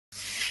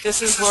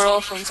This is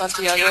Laurel from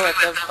Santiago at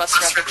the Bus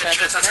Rapid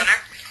Transit Center.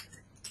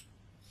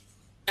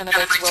 And I'd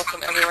like to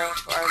welcome everyone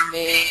to our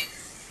May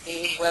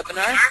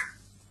webinar.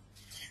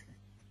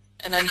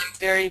 And I'm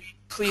very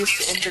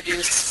pleased to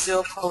introduce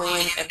Bill,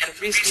 Pauline, and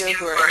Fabrizio,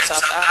 who are in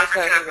South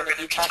Africa, who are going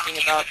to be talking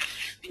about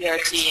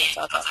BRT in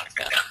South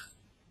Africa.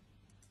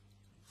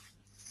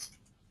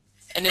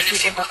 And if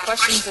people have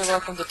questions, they're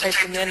welcome to type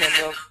them in,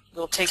 and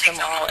we'll take them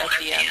all at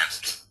the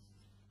end.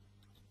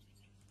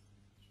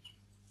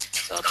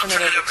 So I'll turn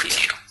it over to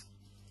you.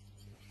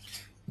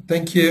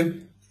 Thank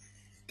you.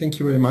 Thank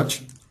you very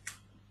much.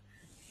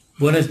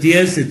 Buenos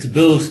dias, it's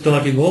Bill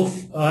starting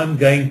off. I'm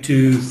going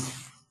to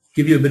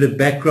give you a bit of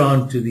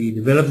background to the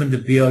development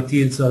of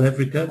BRT in South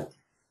Africa,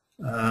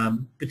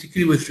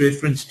 particularly with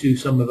reference to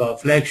some of our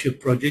flagship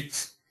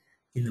projects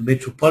in the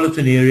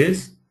metropolitan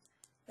areas.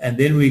 And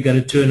then we're going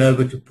to turn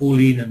over to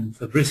Pauline and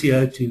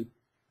Fabrizio to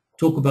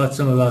talk about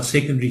some of our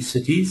secondary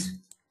cities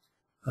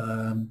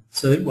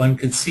so that one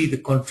can see the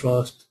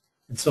contrast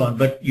and so on.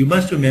 But you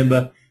must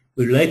remember,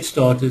 we're late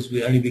starters.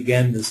 We only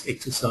began this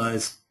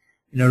exercise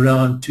in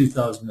around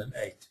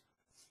 2008.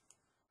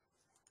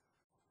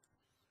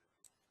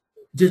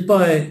 Just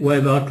by way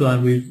of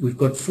outline, we've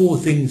got four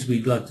things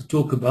we'd like to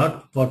talk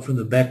about, apart from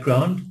the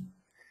background.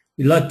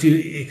 We'd like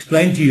to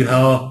explain to you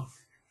how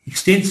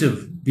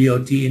extensive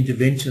BRT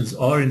interventions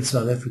are in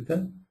South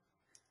Africa,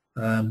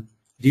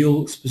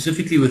 deal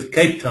specifically with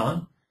Cape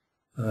Town,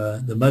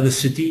 the mother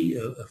city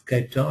of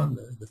Cape Town,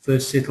 the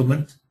first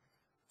settlement,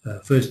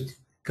 first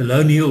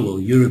colonial or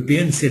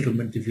European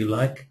settlement, if you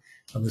like,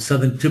 on the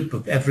southern tip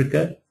of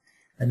Africa.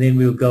 And then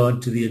we'll go on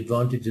to the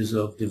advantages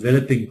of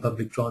developing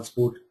public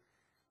transport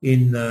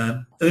in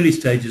early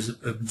stages of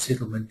urban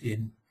settlement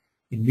in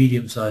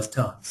medium-sized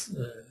towns.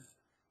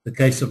 The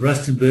case of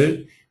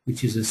Rustenburg,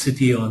 which is a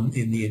city in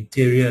the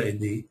interior, in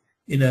the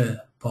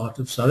inner part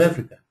of South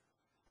Africa.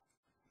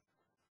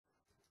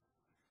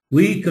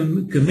 We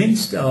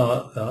commenced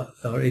our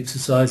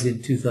exercise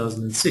in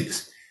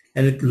 2006,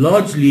 and it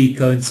largely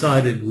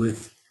coincided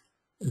with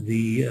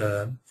the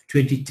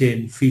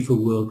 2010 FIFA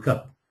World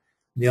Cup.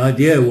 The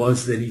idea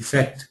was that, in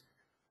fact,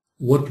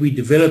 what we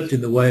developed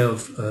in the way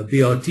of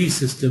BRT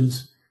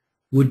systems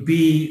would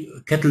be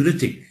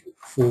catalytic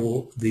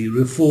for the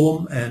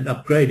reform and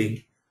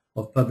upgrading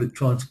of public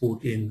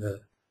transport in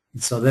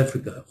South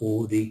Africa,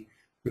 or the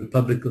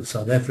Republic of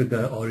South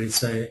Africa,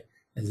 RSA,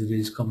 as it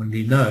is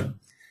commonly known.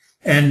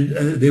 And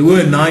there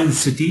were 9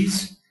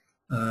 cities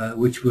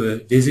which were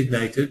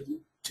designated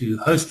to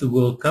host the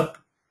World Cup.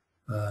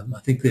 I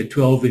think there are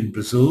 12 in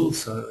Brazil,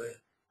 so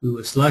we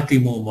were slightly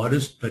more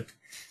modest, but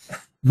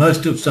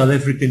most of South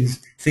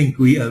Africans think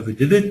we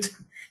overdid it,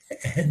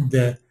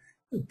 and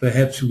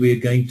perhaps we're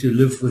going to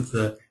live with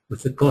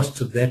the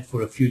costs of that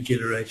for a few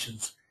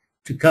generations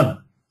to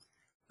come.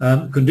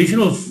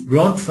 Conditional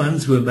grant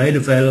funds were made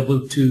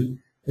available to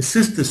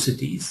assist the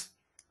cities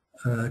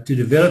to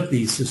develop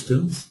these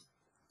systems,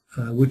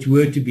 which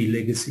were to be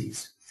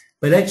legacies.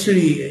 But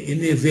actually, in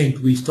the event,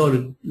 we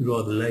started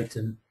rather late,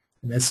 and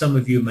as some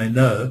of you may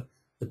know,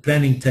 the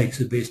planning takes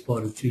the best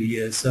part of 2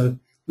 years. So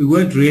we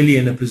weren't really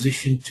in a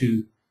position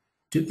to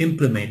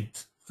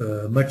implement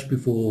much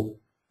before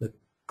the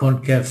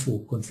CONCAF,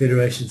 or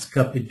Confederations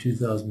Cup, in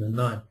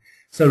 2009.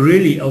 So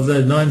really, of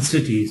those 9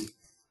 cities,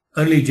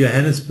 only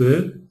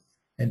Johannesburg,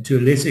 and to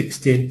a lesser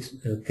extent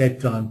Cape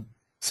Town,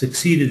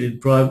 succeeded in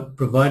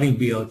providing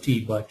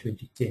BRT by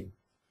 2010.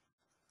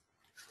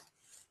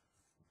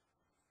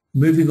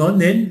 Moving on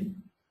then,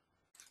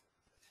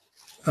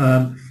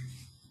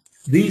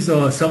 these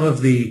are some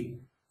of the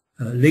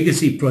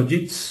legacy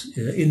projects.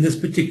 In this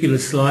particular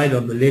slide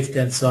on the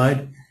left-hand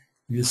side,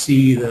 you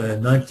see the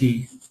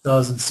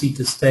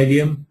 90,000-seater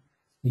stadium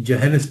in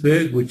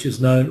Johannesburg, which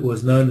was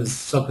known as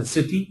Soccer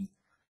City,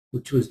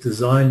 which was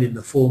designed in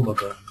the form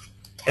of an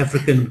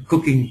African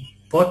cooking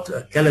pot,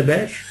 a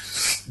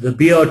calabash. The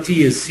BRT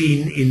is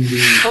seen in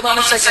the... Hold on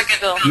a second,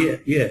 Bill.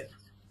 Yeah.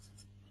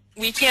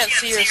 We can't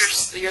see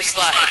your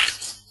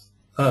slides.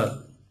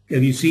 Oh,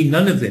 have you seen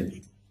none of them?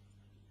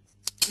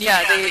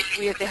 Yeah,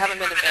 they haven't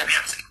been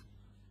advanced.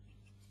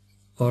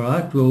 All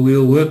right, well,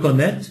 we'll work on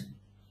that.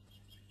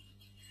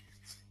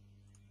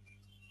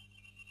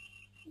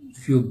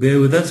 If you'll bear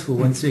with us for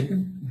 1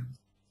 second.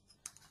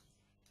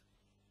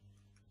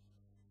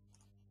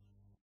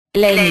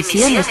 La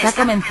emisión está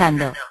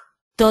comenzando.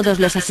 Todos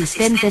los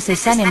asistentes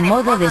están en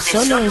modo de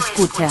solo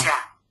escucha.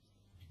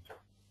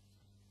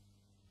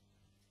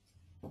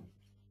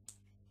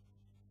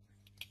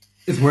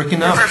 It's working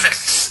now.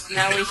 Perfect.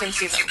 Now we can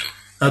see them.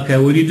 Okay,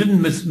 well, you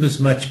didn't miss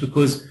much,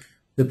 because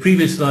the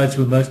previous slides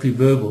were mostly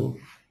verbal,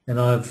 and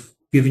I've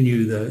given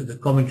you the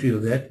commentary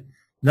of that.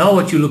 Now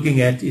what you're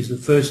looking at is the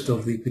first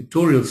of the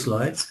pictorial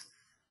slides,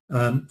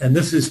 and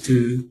this is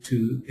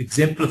to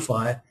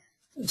exemplify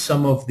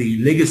some of the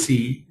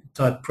legacy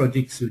type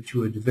projects which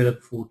were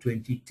developed for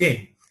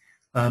 2010.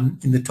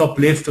 In the top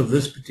left of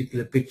this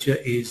particular picture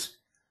is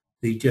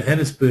the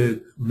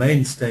Johannesburg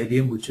main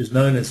stadium, which is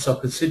known as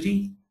Soccer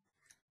City,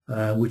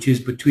 which is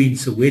between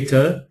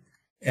Soweto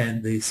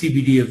and the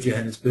CBD of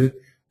Johannesburg.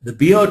 The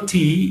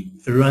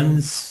BRT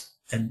runs,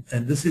 and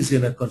this is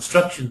in a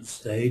construction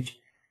stage,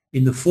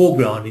 in the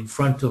foreground in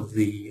front of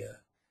the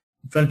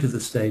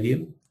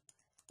stadium,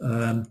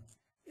 and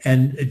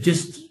it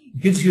just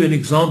gives you an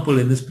example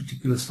in this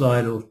particular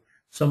slide of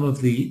some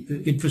of the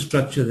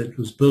infrastructure that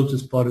was built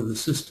as part of the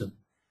system.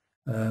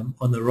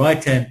 On the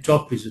right-hand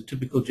top is a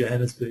typical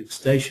Johannesburg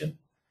station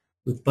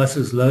with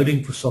buses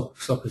loading for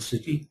Soccer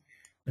City.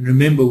 And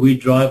remember, we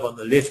drive on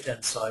the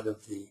left-hand side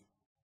of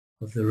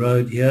the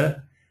road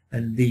here.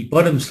 And the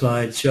bottom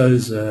slide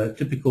shows a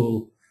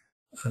typical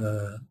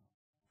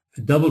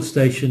double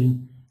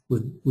station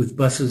with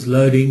buses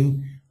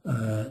loading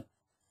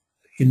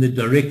in the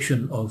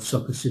direction of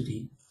Soccer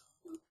City.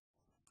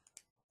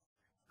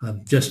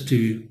 Just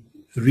to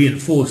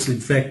reinforce the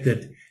fact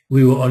that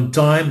we were on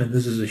time, and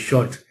this is a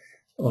shot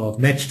of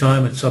match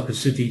time at Soccer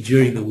City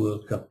during the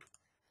World Cup.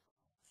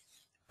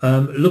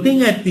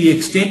 Looking at the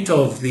extent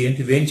of the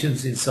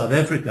interventions in South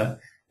Africa,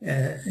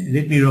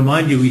 let me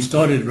remind you, we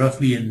started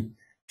roughly in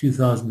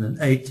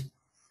 2008.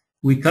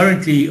 We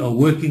currently are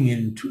working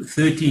in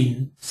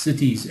 13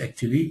 cities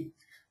actually.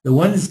 The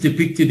ones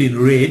depicted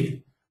in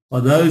red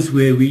are those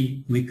where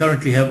we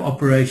currently have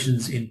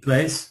operations in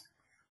place.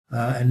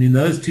 And in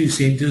those two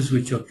centres,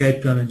 which are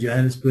Cape Town and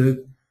Johannesburg,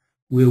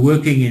 we're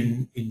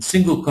working in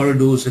single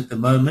corridors at the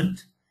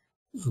moment,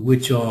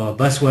 which are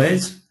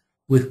busways,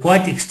 with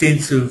quite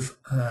extensive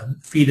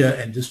feeder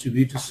and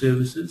distributor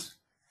services.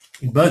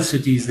 In both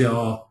cities, there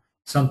are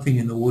something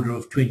in the order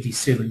of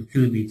 27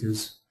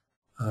 kilometres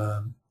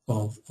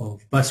of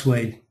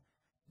busway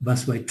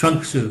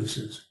trunk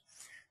services.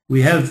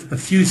 We have a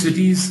few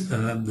cities,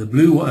 the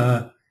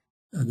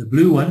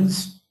blue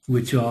ones,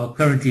 which are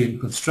currently in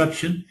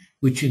construction,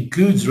 which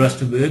includes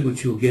Rustenburg,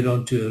 which we'll get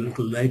onto a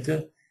little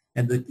later,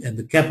 and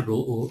the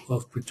capital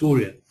of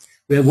Pretoria.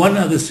 We have one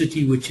other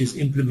city which is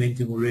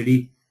implementing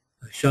already,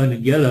 shown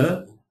in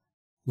yellow,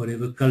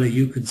 whatever colour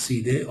you can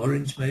see there,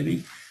 orange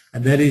maybe,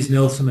 and that is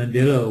Nelson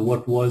Mandela, or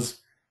what was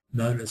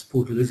known as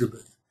Port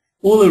Elizabeth.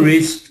 All the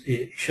rest,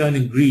 shown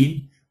in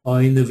green,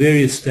 are in the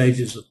various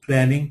stages of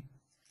planning,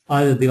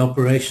 either the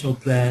operational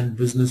plan,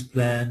 business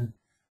plan,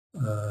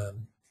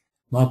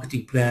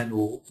 marketing plan,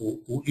 or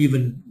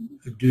even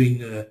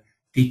doing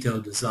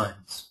detailed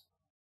designs.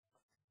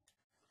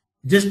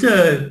 Just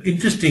an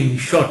interesting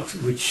shot,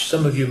 which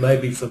some of you may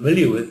be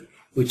familiar with,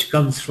 which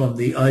comes from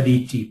the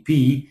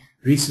IDTP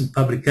recent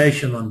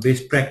publication on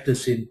best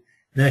practice in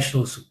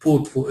national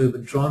support for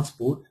urban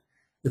transport,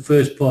 the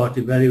first part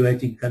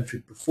evaluating country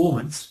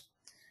performance.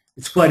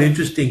 It's quite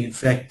interesting, in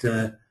fact,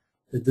 that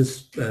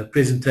this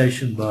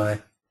presentation by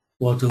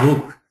Walter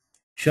Hook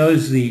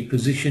shows the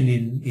position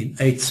in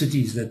 8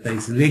 cities that they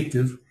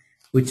selected,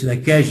 which they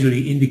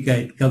casually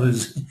indicate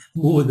covers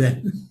more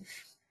than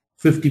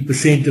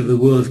 50% of the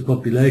world's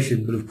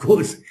population, but of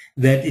course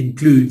that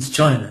includes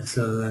China,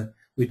 so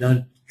we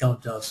don't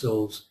count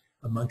ourselves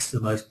amongst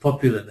the most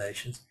popular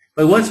nations.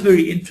 But what's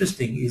very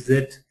interesting is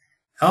that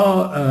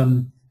our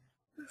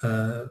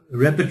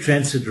rapid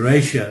transit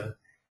ratio,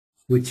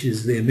 which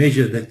is their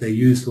measure that they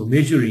use for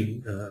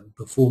measuring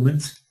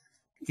performance,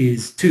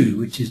 is 2,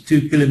 which is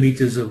 2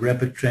 kilometers of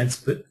rapid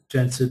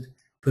transit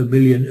per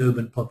million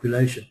urban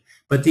population.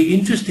 But the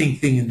interesting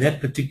thing in that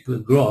particular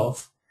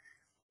graph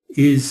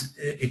is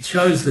it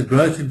shows the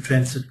growth in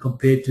transit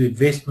compared to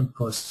investment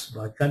costs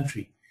by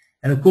country.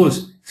 And of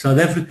course, South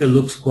Africa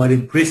looks quite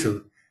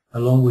impressive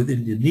along with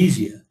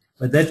Indonesia,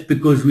 but that's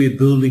because we're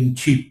building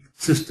cheap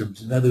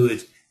systems. In other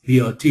words,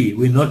 BRT.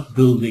 We're not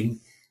building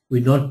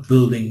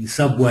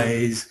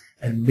subways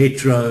and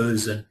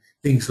metros and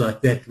things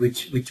like that,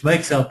 which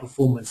makes our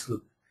performance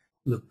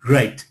look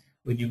great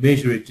when you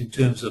measure it in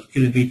terms of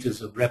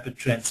kilometers of rapid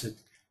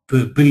transit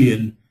per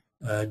billion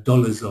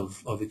dollars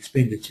of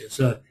expenditure.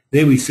 So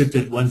there we sit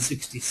at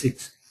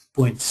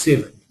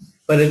 166.7.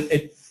 But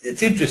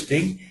it's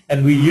interesting,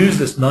 and we use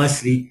this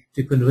nicely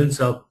to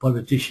convince our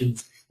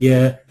politicians,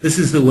 yeah, this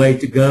is the way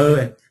to go,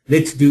 and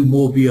let's do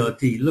more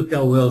BRT. Look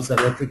how well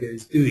South Africa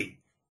is doing.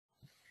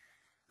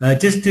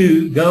 Just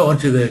to go on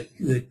to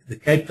the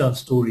Cape Town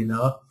story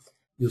now,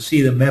 you'll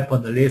see the map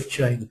on the left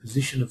showing the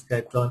position of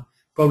Cape Town.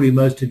 Probably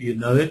most of you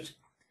know it.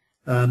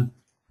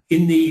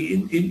 In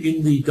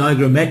the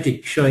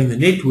diagrammatic showing the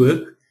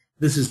network,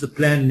 this is the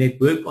planned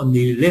network. On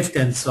the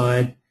left-hand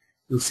side,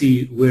 you'll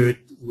see where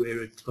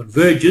it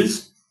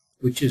converges,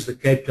 which is the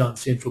Cape Town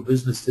Central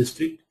Business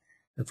District.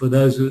 And for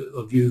those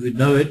of you who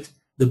know it,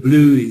 the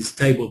blue is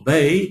Table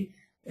Bay,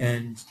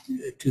 and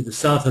to the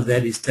south of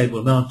that is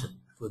Table Mountain,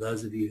 for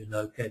those of you who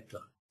know Cape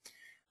Town.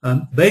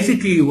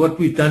 Basically, what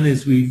we've done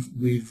is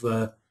we've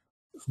got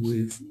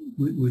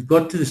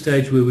to the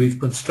stage where we've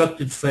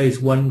constructed phase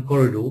 1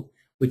 corridor,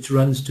 which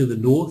runs to the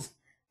north.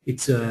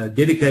 It's a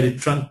dedicated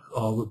trunk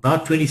of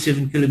about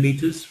 27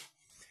 kilometers,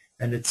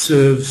 and it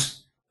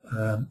serves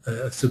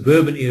a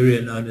suburban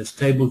area known as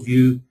Table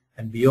View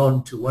and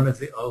beyond to one of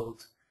the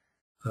old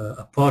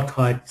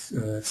apartheid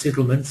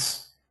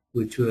settlements,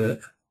 which were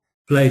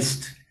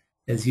placed,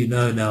 as you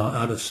know now,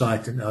 out of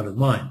sight and out of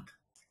mind.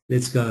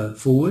 Let's go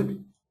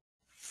forward.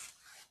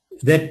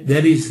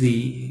 that is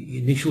the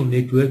initial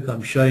network.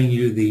 I'm showing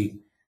you the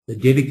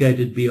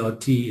dedicated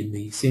BRT in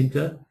the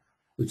center,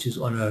 which is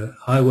on a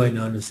highway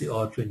known as the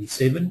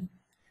R27.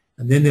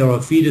 And then there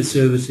are feeder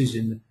services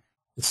in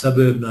the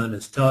suburb known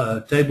as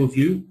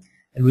Tableview.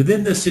 And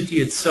within the city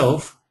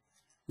itself,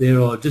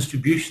 there are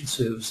distribution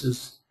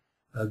services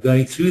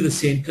going through the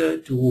center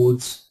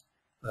towards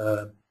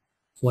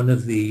one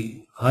of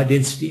the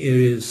high-density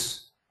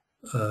areas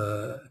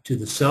to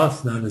the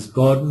south known as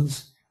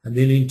Gardens, and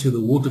then into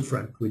the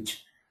waterfront,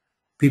 which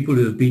people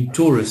who have been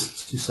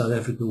tourists to South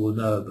Africa will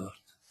know about.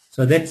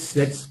 So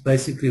that's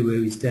basically where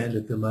we stand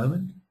at the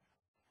moment.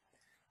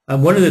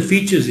 One of the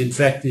features, in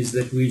fact, is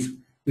that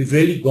we've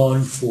really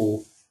gone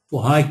for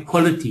high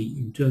quality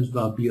in terms of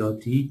our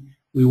BRT.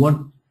 We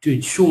want to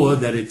ensure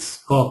that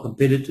it's car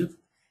competitive,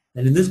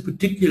 and in this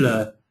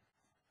particular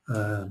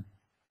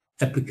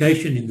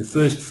application in the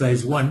first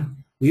phase 1,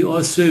 we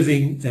are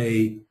serving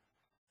a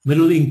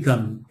middle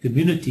income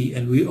community,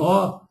 and we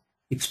are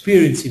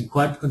experiencing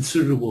quite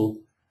considerable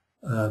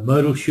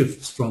modal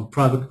shifts from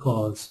private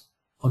cars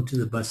onto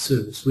the bus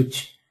service,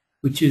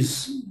 which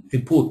is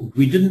important.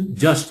 We didn't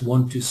just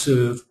want to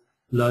serve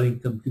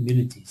low-income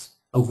communities,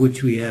 of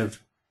which we have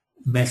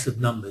massive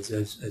numbers,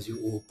 as you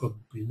all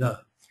probably know.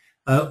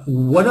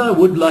 What I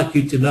would like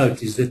you to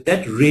note is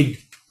that red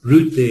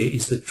route there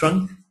is the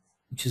trunk,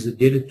 which is a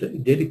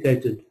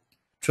dedicated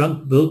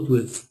trunk built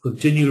with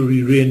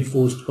continually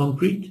reinforced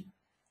concrete.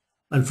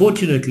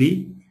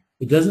 Unfortunately,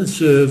 it doesn't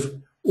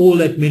serve all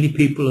that many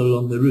people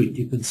along the route.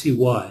 You can see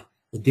why.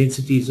 The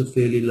densities are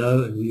fairly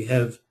low, and we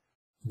have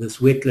this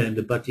wetland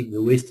abutting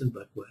the western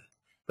buttway.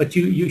 But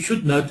you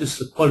should notice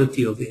the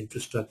quality of the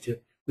infrastructure,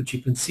 which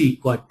you can see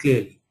quite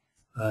clearly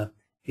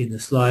in the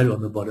slide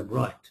on the bottom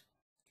right.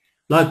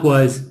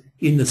 Likewise,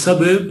 in the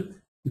suburb,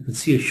 you can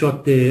see a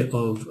shot there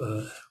of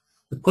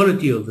the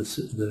quality of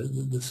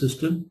the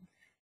system.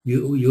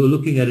 You're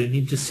looking at an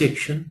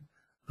intersection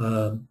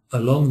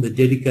along the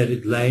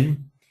dedicated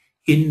lane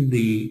in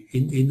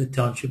the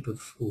township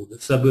or the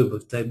suburb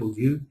of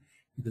Tableview.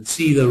 You can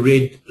see the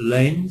red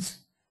lanes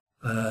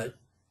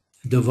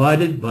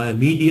divided by a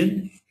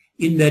median.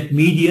 In that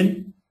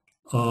median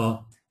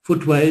are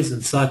footways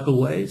and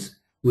cycleways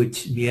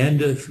which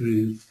meander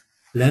through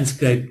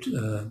landscaped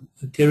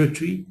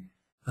territory.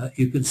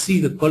 You can see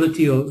the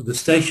quality of the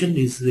station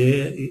is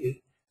there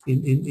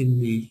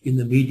in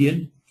the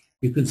median.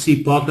 You can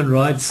see park and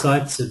ride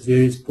sites at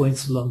various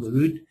points along the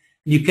route.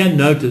 And you can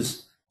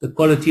notice the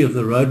quality of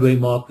the roadway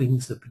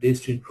markings, the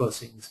pedestrian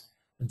crossings,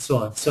 and so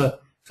on. So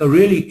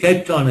really,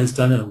 Cape Town has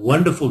done a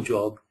wonderful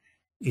job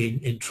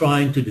in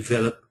trying to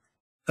develop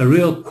a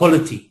real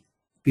quality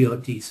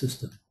BRT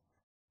system.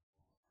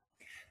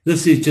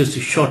 This is just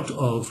a shot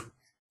of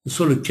the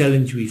sort of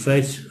challenge we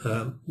face.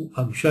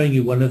 I'm showing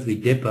you one of the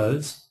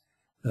depots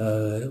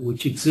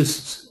which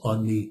exists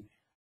on the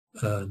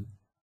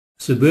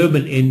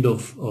suburban end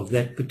of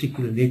that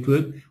particular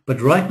network,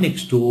 but right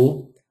next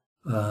door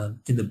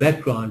in the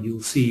background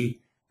you'll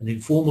see an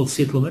informal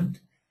settlement,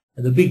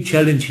 and the big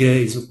challenge here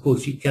is, of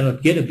course, you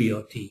cannot get a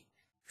BRT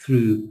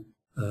through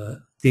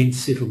dense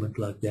settlement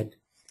like that.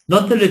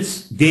 Not that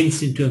it's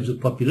dense in terms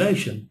of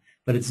population,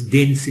 but it's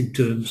dense in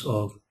terms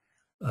of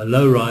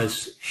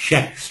low-rise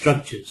shack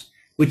structures,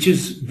 which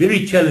is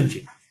very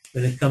challenging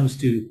when it comes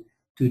to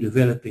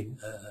developing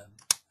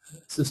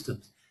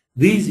systems.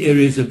 These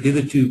areas have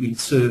hitherto been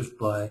served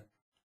by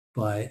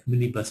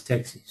minibus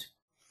taxis.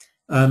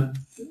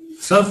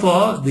 So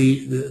far,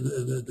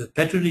 the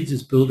patronage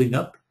is building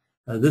up.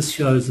 This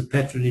shows the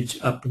patronage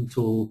up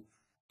until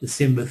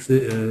December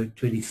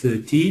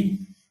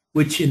 2013,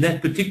 which in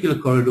that particular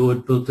corridor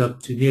had built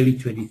up to nearly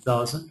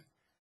 20,000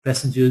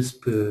 passengers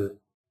per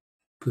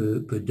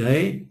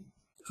day.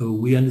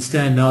 We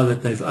understand now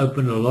that they've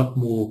opened a lot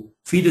more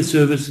feeder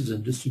services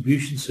and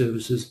distribution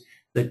services,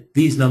 that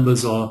these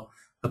numbers are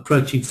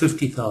approaching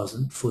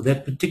 50,000 for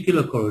that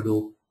particular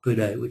corridor per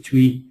day, which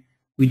we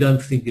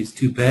don't think is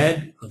too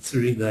bad,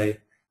 considering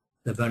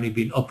they've only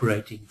been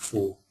operating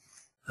for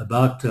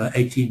about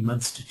 18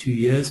 months to 2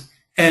 years.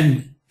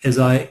 And as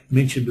I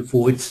mentioned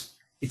before,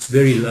 it's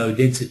very low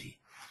density.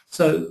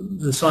 So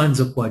the signs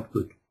are quite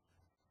good.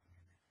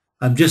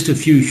 Just a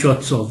few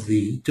shots of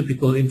the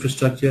typical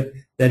infrastructure.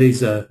 That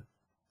is a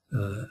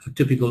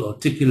typical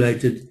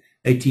articulated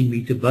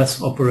 18-meter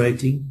bus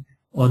operating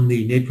on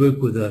the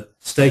network with a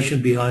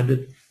station behind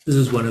it. This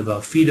is one of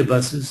our feeder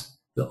buses,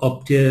 the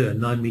Optia, a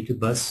 9-meter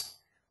bus,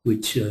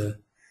 which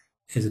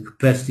has a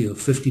capacity of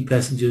 50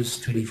 passengers,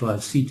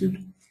 25 seated.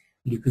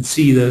 You can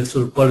see the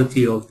sort of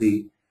quality of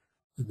the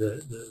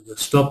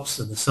stops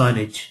and the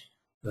signage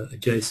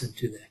adjacent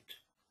to that.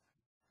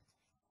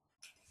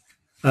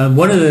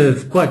 One of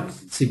the quite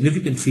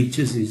significant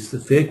features is the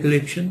fare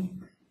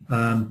collection.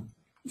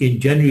 In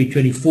January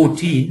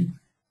 2014,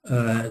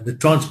 the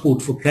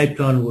Transport for Cape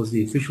Town was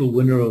the official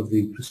winner of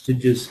the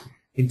prestigious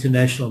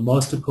International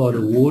MasterCard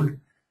Award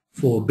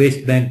for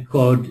Best Bank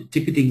Card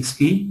Ticketing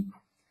Scheme.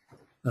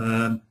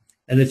 And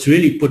it's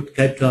really put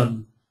Cape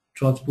Town,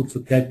 Transport for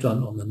Cape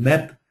Town, on the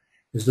map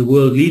as the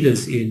world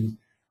leaders in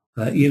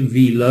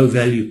EMV low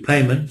value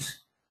payment,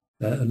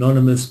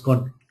 anonymous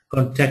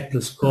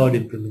contactless card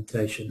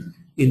implementation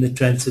in the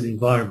transit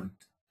environment.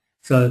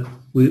 So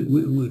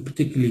we're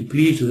particularly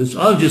pleased with this.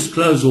 I'll just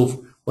close off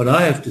what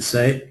I have to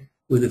say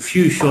with a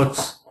few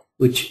shots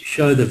which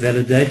show the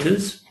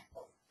validators.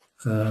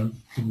 Can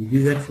you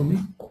do that for me?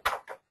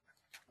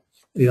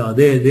 Yeah,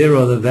 there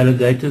are the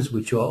validators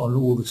which are on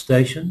all the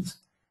stations.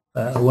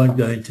 I won't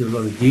go into a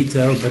lot of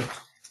detail, but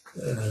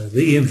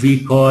the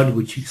EMV card,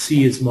 which you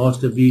see as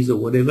Master Visa or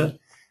whatever,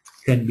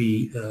 can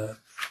be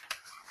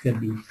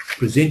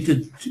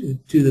presented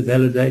to the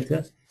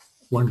validator.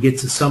 One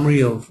gets a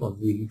summary of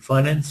the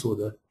finance or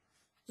the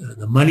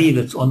money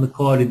that's on the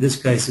card. In this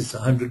case, it's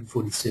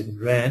 147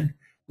 Rand,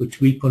 which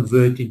we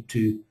convert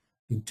into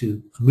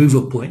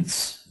mover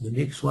points, the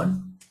next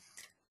one.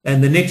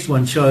 And the next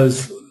one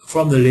shows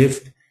from the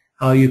left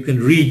how you can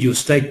read your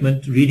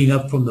statement, reading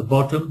up from the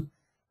bottom.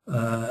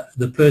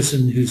 The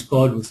person whose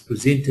card was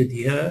presented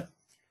here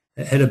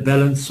had a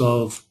balance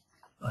of,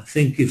 I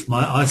think if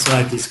my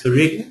eyesight is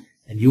correct,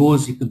 and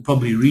yours, you can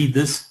probably read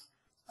this,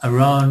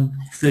 around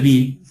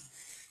 30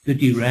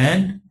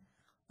 Rand.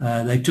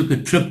 They took a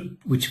trip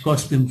which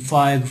cost them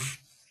 6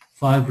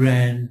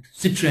 Rand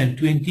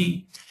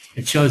 20.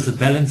 It shows the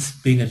balance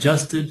being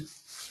adjusted,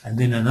 and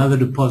then another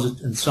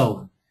deposit, and so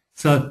on.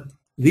 So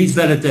these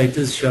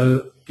validators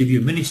give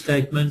you mini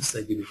statements,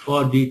 they give you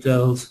card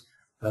details,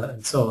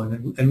 and so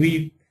on. And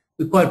we're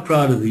quite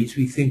proud of these.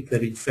 We think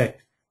that, in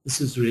fact, this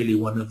is really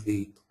one of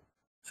the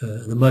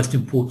most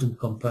important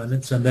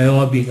components, and they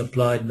are being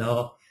applied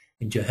now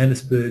in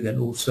Johannesburg and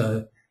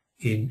also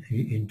in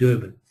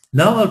Durban.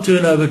 Now I'll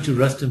turn over to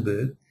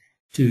Rustenburg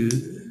to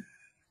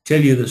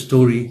tell you the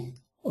story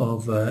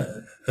of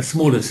a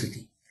smaller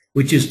city,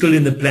 which is still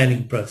in the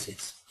planning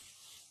process.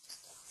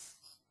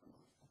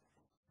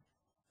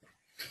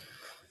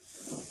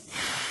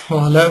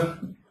 Hello.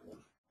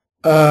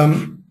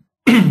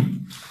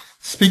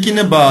 Speaking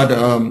about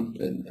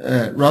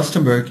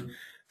Rustenburg,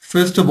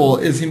 first of all,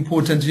 it's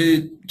important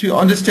to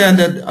understand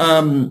that,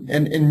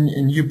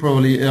 and you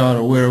probably are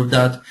aware of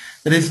that,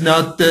 that it's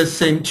not the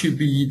same to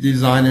be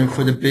designed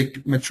for the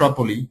big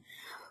metropolis,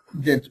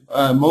 that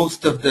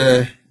most of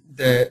the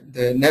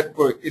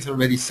network is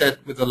already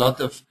set with a lot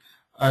of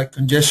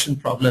congestion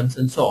problems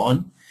and so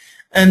on.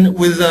 And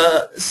with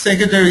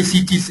secondary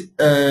cities,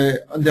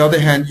 on the other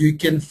hand, you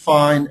can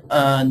find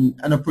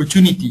an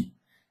opportunity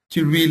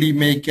to really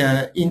make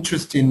an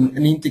interesting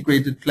and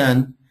integrated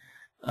plan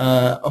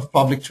of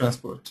public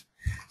transport.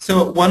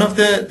 So one of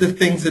the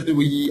things that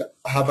we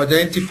have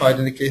identified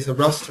in the case of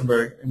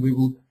Rustenburg, and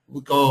we'll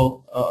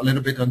go a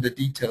little bit on the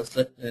details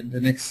in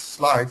the next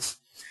slides,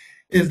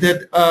 is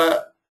that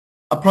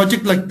a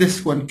project like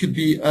this one could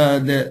be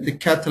the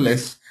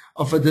catalyst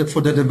for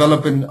the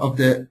development of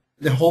the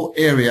whole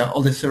area,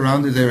 all the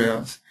surrounding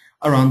areas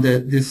around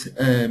this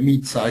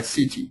mid-sized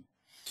city.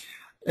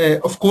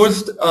 Of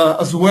course,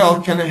 as well,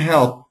 can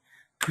help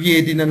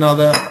creating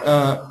another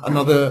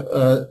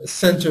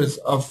centers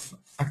of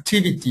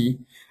activity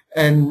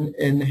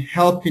and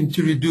helping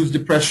to reduce the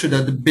pressure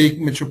that the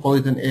big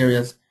metropolitan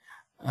areas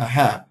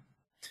have.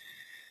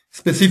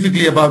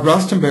 Specifically about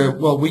Rustenburg,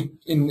 well,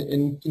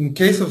 in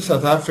case of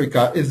South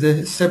Africa, is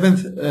the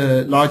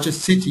 7th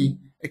largest city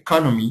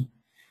economy,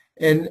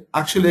 and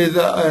actually is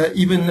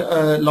even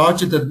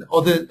larger than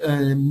other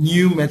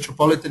new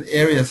metropolitan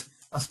areas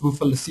as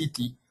Buffalo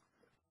City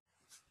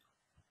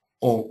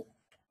or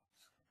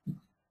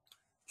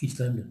East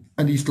London.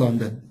 And East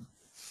London.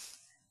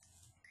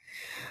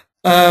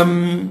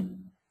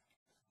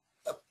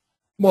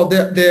 Well,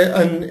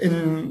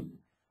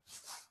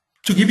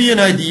 to give you an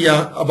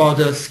idea about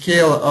the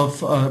scale of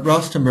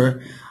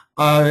Rustenburg,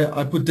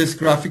 I put this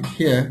graphic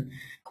here,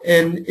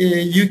 and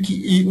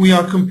we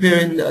are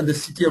comparing the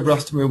city of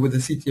Rustenburg with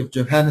the city of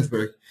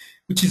Johannesburg,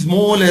 which is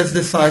more or less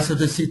the size of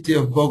the city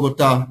of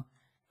Bogota,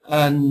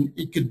 and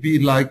it could be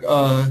like 2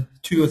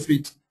 or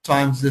 3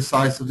 times the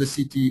size of the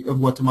city of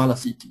Guatemala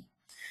City.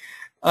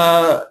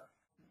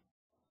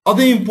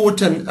 Other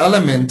important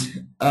element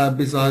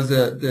besides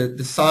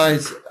the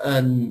size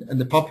and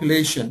the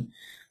population,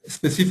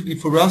 specifically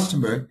for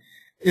Rustenburg,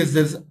 is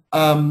this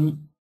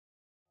some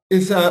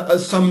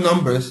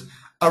numbers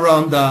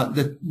around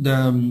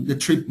the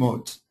trip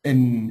modes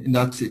in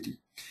that city.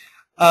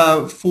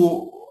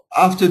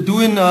 After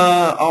doing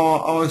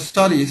our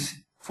studies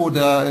for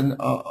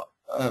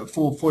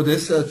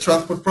this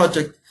transport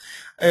project,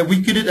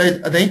 we could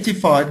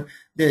identify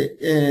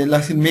that,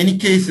 like in many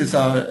cases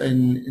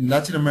in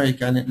Latin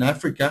America and in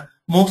Africa,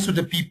 most of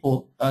the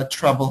people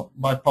travel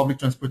by public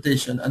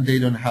transportation and they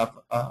don't have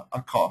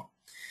a car.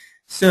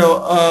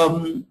 So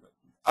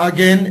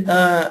again,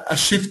 a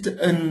shift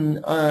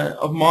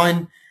of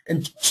mind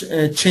and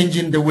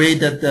changing the way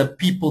that the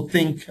people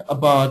think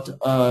about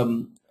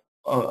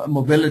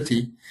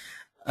mobility,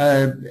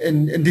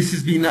 and this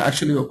has been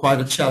actually quite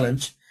a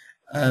challenge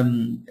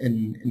in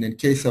the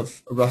case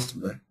of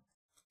Rustenburg.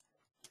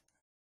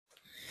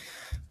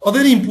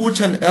 Other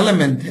important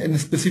element, and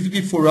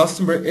specifically for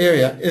Rustenburg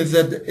area, is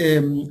that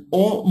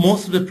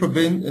most of the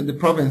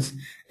province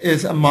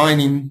is a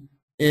mining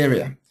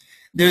area.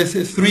 There's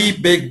three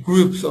big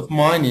groups of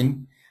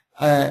mining,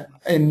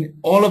 and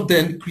all of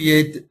them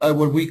create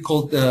what we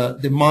call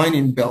the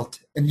mining belt.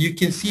 And you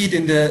can see it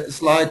in the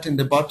slide in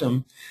the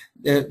bottom,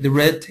 the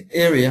red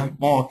area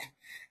mark.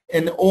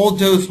 And all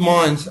those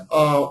mines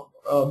are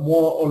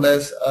more or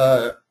less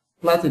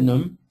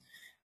platinum.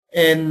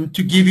 And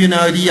to give you an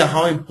idea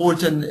how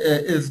important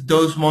is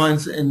those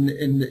mines in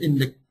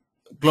the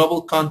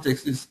global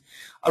context, is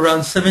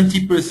around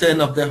 70%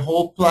 of the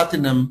whole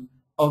platinum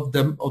of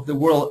the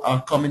world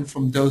are coming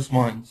from those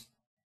mines.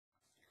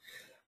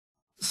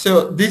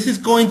 So this is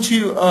going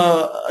to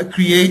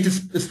create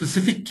a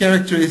specific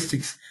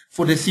characteristics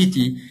for the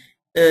city,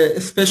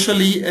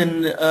 especially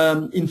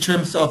in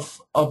terms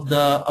of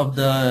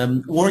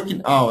the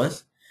working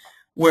hours,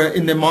 where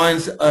in the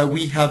mines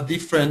we have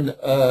different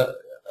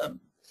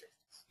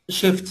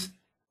shifts,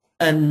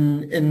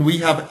 and we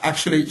have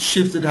actually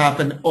shifts that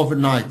happen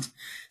overnight.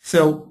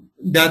 So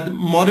that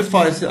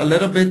modifies a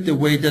little bit the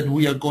way that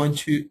we are going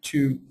to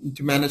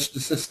manage the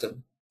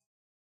system.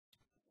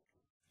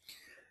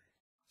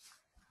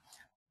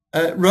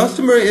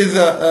 Rustenburg is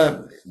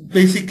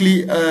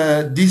basically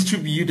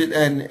distributed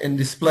and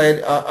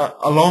displayed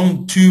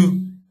along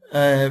two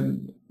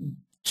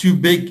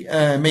big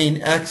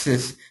main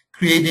axes,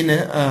 creating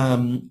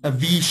a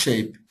V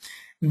shape.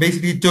 And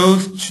basically,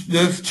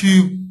 those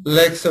two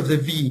legs of the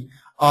V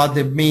are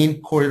the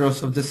main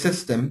corridors of the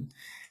system.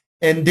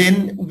 And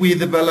then we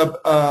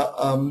develop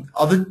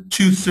other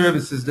two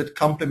services that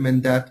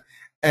complement that,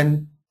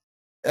 and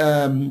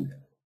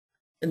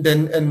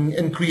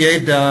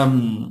create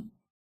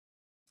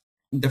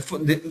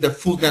the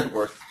full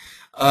network.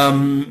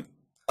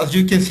 As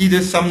you can see,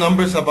 there's some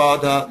numbers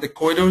about the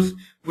corridors.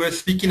 We're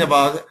speaking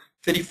about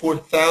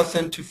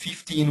 34,000 to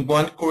 50 in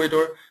one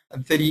corridor,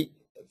 and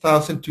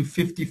 30,000 to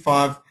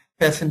 55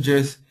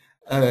 passengers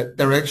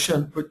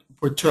direction for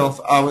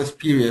 12 hours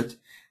period,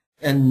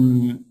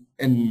 and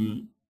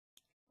in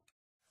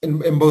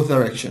both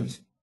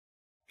directions.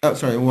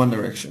 Sorry, in one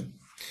direction.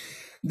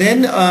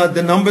 Then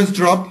the numbers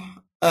drop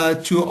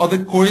to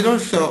other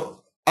corridors.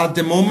 So at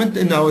the moment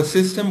in our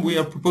system, we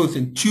are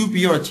proposing 2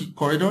 BRT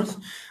corridors,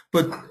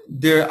 but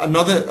there are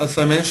another, as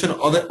I mentioned,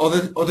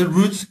 other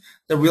routes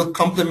that will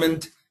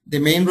complement the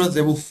main roads.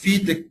 They will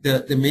feed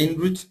the main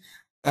routes,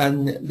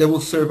 and they will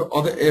serve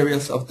other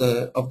areas of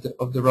the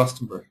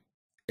Rustenburg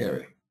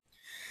area.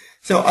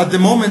 So at the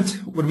moment,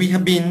 what we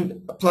have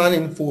been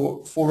planning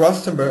for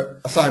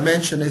Rustenburg, as I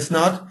mentioned, is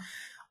not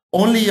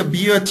only a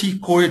BRT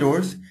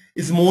corridors,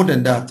 is more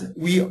than that.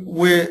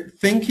 We're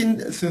thinking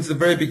since the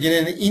very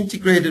beginning an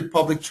integrated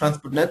public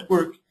transport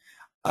network,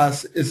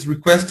 as is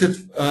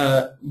requested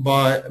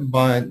by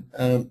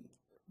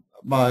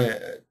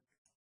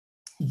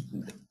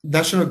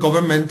national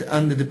government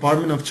and the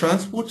Department of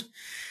Transport.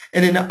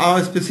 And in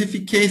our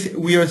specific case,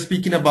 we are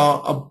speaking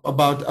about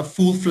a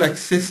full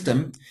flex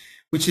system,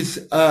 which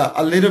is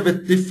a little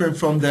bit different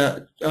from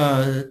the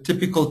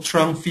typical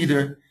trunk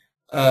feeder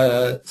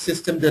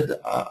system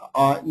that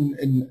are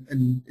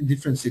in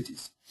different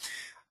cities.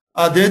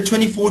 There are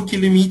 24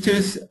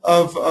 kilometers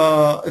of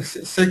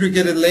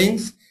segregated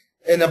lanes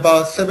and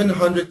about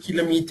 700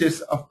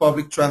 kilometers of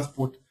public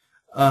transport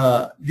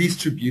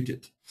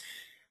distributed.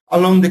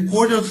 Along the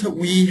corridors,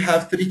 we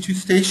have 32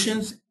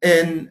 stations,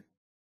 and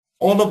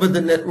all over the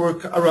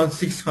network around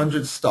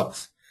 600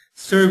 stops,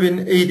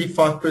 serving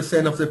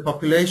 85% of the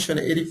population,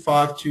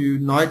 85 to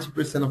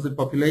 90% of the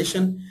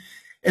population,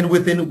 and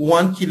within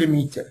 1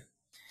 kilometer.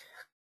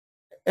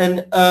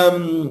 And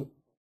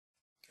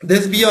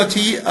this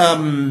BRT,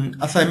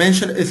 as I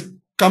mentioned, is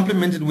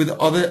complemented with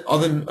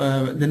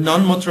the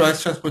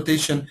non-motorized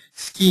transportation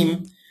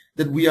scheme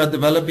that we are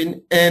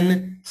developing,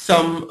 and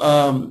some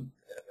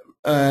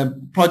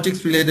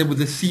projects related with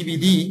the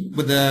CBD,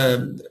 with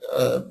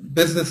the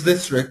business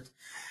district,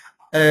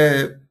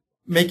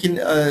 making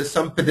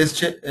some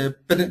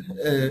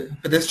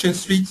pedestrian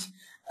streets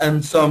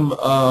and some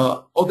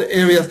other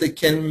areas that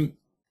can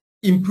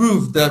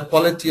improve the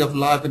quality of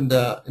life in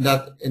the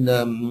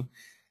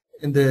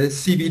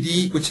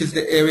CBD, which is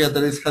the area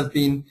that has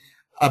been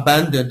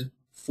abandoned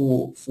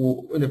for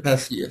in the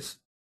past years.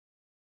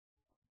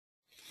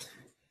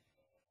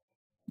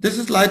 This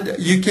is like,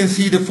 you can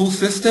see the full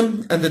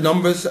system and the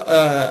numbers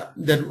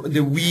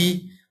that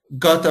we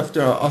got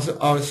after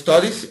our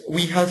studies.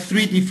 We have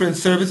 3 different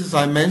services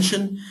I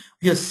mentioned.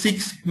 We have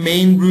 6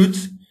 main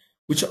routes,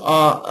 which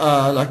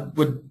are like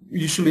what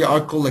usually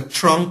are called like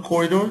trunk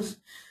corridors.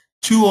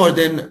 2 are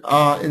then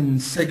in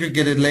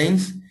segregated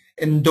lanes,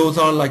 and those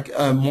are like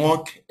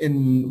marked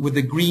with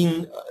the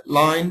green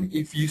line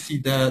if you see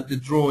the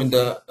draw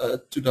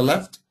to the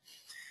left.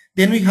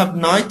 Then we have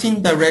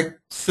 19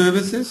 direct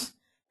services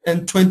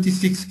and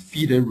 26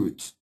 feeder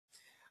routes.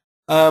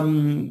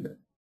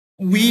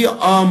 We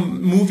are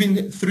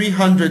moving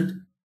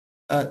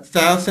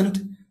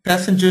 300,000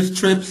 passengers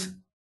trips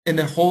in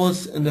the whole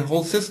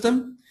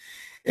system,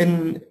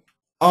 and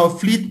our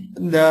fleet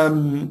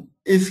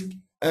is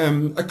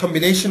a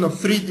combination of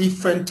 3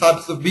 different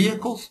types of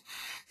vehicles.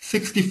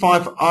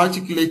 65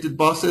 articulated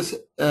buses,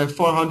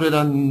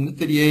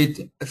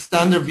 438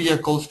 standard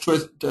vehicles,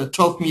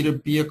 12-meter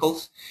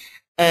vehicles,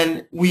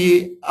 and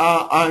we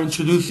are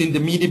introducing the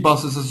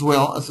minibuses as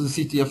well as the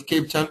city of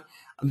Cape Town,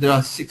 and there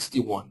are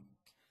 61.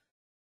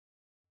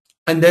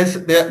 And that's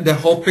the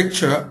whole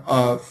picture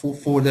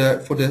for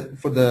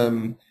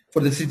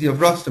the city of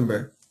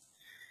Rustenburg.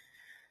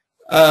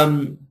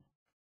 I'm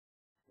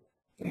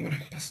going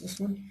to pass this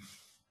one.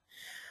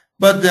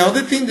 But the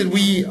other thing that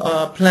we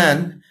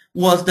planned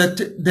was that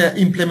the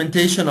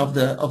implementation of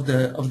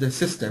the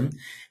system,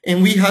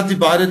 and we had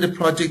divided the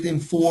project in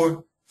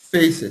 4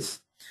 phases.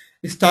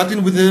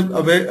 Starting with a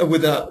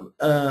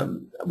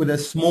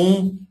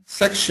small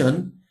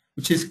section,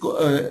 which is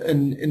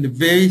in the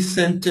very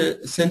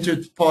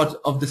centered part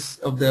of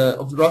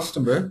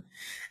Rustenburg,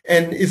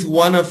 and is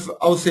one of,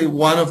 I would say,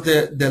 one of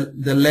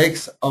the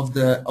legs of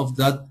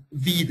that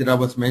V that I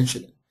was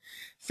mentioning.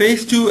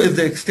 Phase 2 is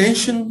the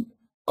extension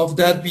of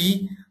that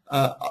V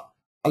a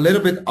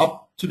little bit up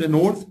to the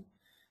north.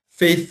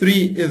 Phase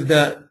 3 is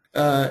the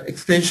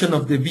extension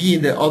of the V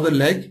in the other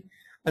leg,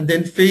 and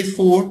then phase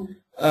 4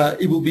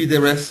 it will be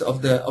the rest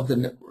of the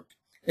network.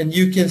 And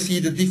you can see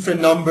the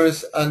different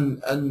numbers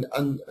and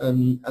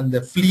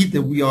the fleet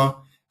that we are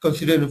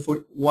considering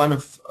for one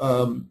of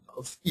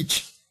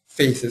each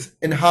phases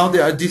and how they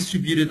are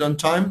distributed on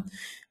time.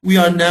 We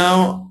are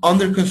now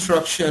under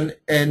construction,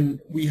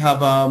 and we have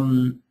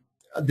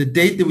the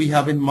date that we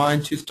have in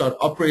mind to start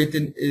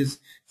operating is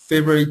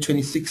February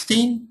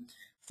 2016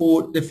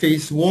 for the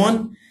phase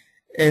 1,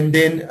 and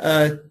then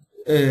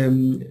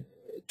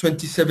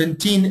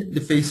 2017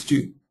 the phase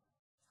 2.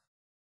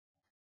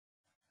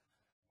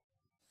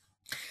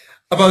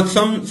 About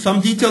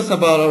some details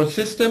about our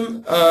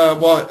system.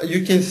 Well,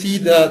 you can see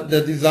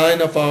the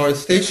design of our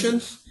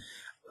stations.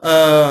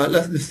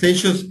 The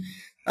stations,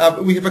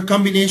 we have a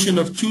combination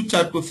of 2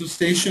 types of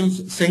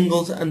stations,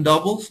 singles and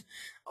doubles.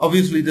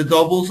 Obviously, the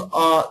doubles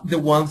are the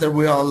ones that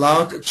we are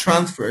allowed to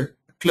transfer,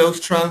 close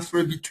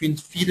transfer between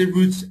feeder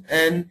routes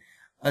and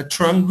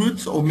trunk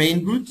routes or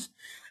main routes.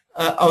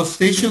 Our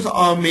stations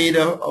are made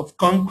of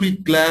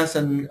concrete, glass,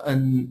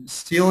 and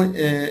steel,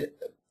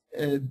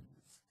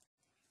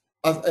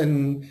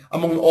 and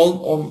among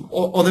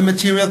all other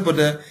materials. But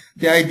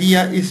the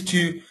idea is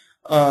to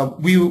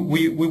we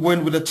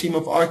went with a team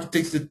of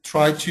architects that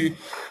try to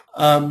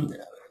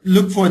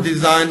look for a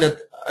design that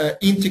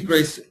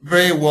integrates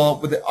very well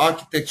with the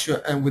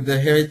architecture and with the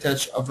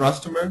heritage of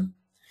Rustenburg.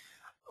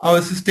 Our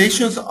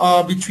stations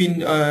are between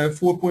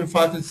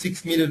 4.5 and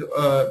 6 meters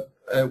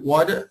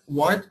wide,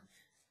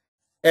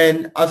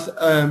 and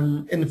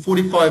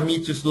 45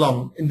 meters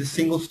long in the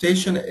single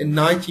station, and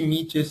 90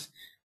 meters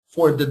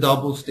for the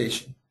double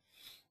station.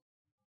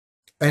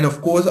 And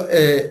of course,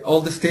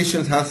 all the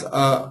stations has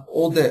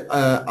all the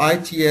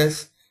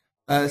ITS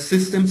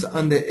systems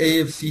and the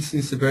AFC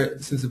since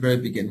the very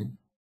beginning.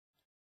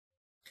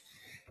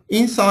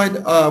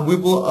 Inside, we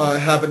will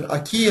have a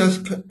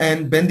kiosk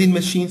and vending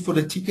machine for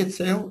the ticket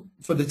sale,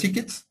 for the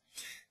tickets,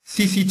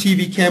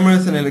 CCTV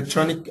cameras and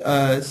electronic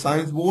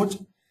signs board.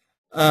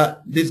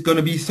 There's going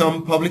to be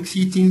some public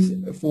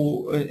seatings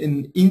for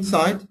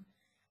inside,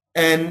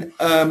 and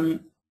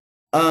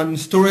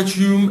storage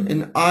room,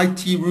 an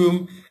IT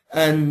room,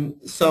 and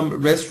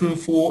some restroom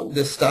for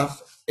the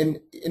staff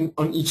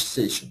on each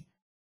station.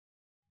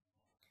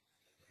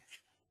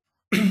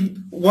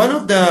 One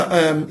of the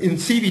in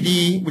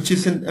CBD, which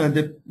is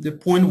the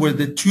point where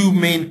the 2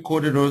 main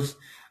corridors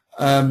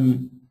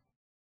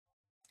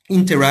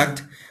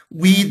interact,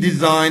 we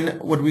design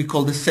what we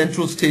call the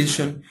central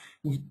station,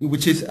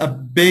 which is a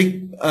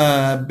big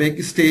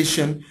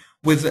station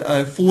with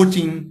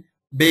 14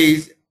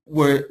 bays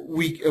where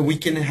we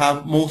can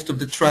have most of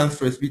the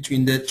transfers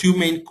between the 2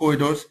 main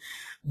corridors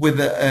with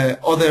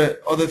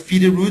other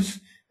feeder routes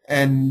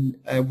and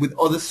with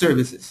other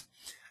services.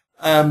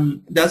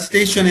 That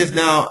station is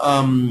now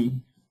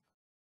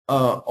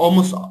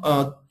almost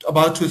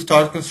about to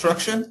start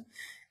construction,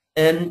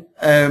 and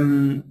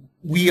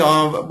we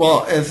are,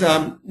 well,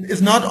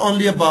 it's not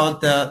only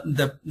about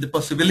the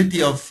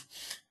possibility of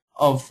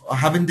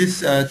having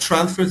this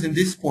transfers in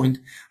this point.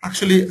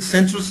 Actually,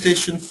 central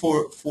station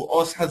for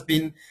us has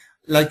been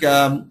like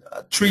a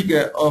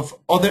trigger of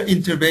other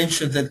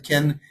interventions that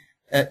can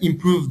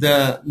improve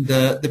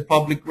the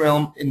public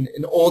realm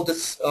in all the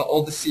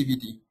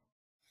CBD.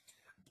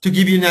 To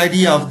give you an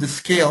idea of the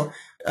scale,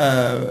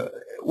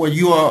 what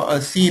you are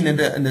seeing in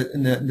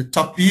the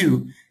top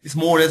view is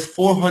more or less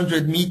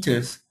 400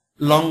 meters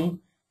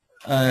long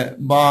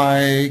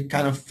by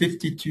kind of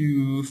 50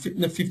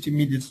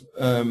 meters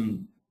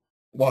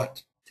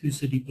wide. 2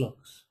 city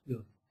blocks.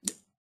 Yeah.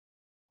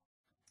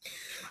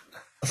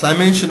 As I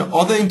mentioned,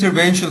 other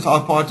interventions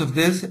are part of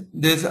this.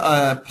 There's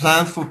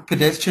plans for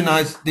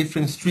pedestrianized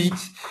different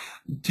streets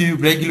to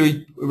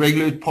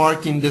regulate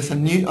parking. There's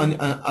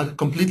a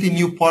completely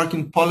new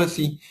parking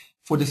policy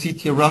for the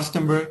city of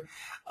Rustenburg.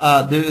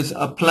 There is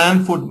a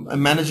plan for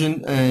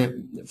managing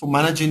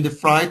the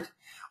freight.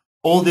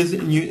 All this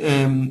new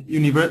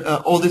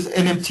all this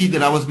NMT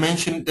that I was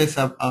mentioning. There's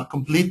a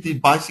completely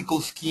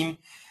bicycle scheme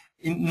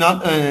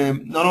not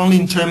only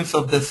in terms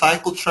of the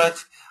cycle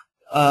tracks,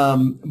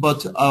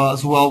 but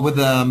as well with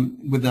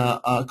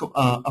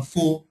a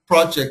full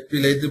project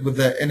related with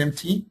the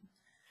NMT.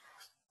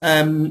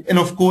 And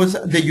of course,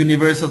 the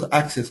universal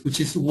access, which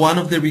is one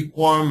of the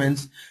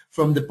requirements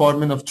from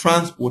Department of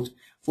Transport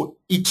for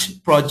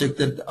each project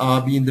that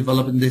are being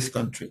developed in this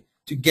country,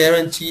 to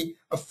guarantee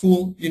a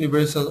full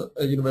universal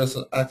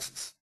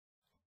access.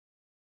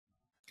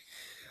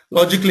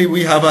 Logically,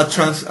 we have a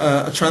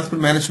transport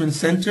management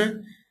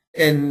center,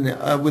 and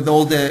with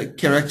all the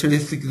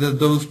characteristics that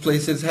those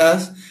places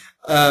has.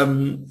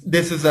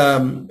 This is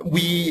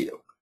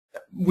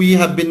we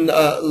have been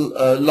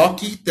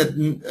lucky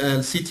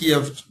that city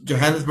of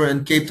Johannesburg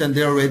and Cape Town,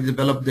 they already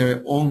developed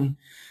their own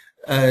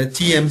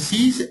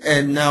TMCs,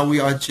 and now we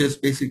are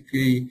just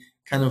basically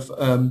kind of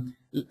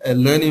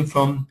learning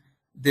from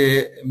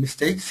the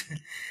mistakes,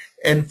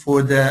 and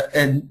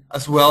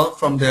as well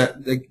from the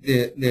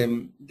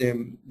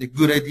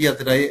good idea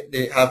that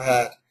they have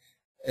had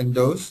in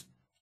those.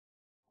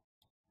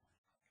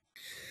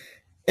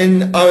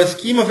 In our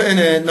scheme of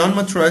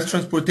non-motorized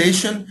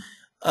transportation,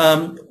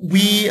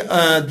 we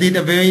did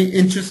a very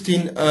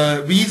interesting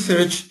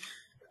research,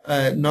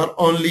 not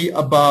only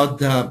about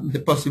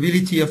the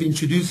possibility of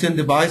introducing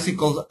the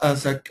bicycles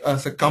as a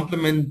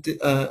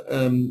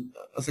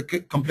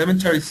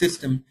complementary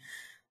system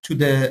to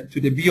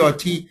the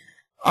BRT.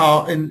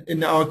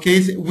 In our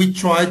case, we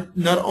tried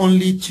not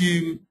only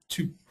to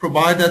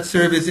provide that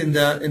service on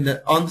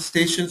the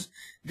stations.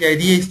 The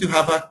idea is to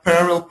have a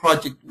parallel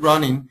project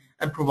running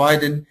and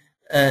providing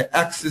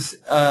access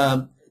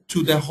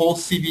to the whole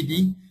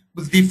CBD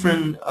with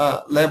different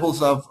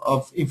levels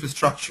of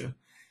infrastructure.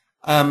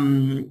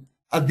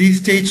 At this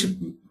stage,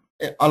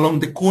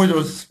 along the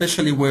corridors,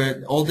 especially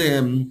where all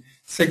the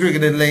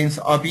segregated lanes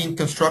are being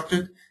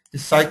constructed, the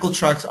cycle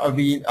tracks are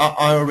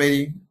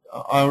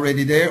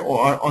already there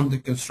or are under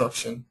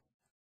construction.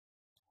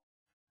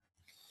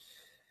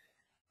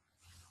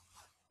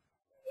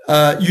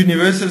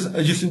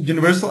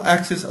 Universal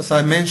access, as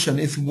I mentioned,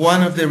 is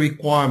one of the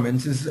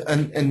requirements.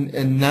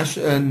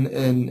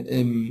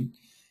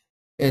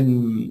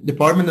 And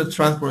Department of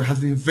Transport has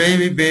been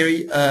very,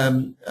 very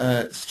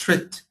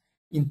strict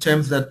in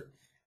terms that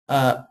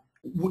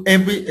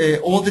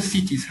all the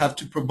cities have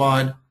to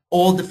provide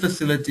all the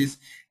facilities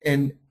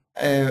and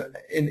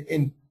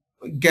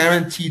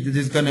guarantee that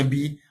there's going to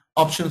be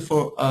options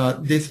for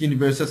this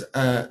universal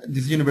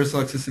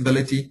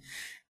accessibility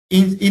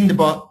in the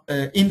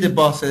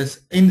buses,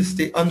 on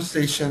the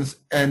stations,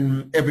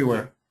 and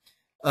everywhere,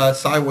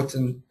 sidewalks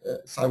and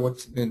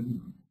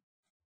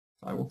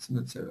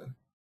etc.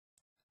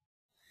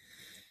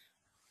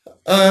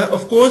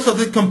 Of course, of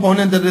the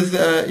component that is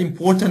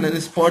important and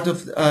is part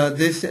of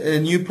this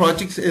new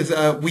projects is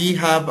we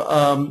have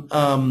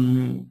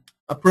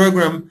a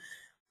program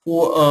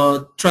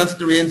for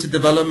transit-oriented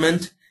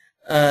development,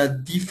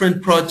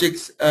 different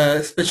projects,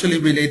 especially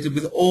related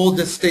with all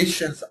the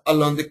stations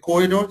along the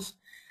corridors,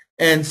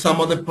 and some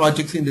other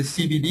projects in the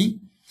CBD.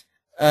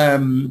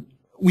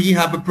 We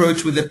have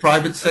approached with the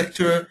private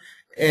sector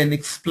and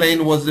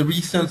explained what's the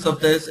reasons of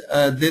this.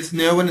 There's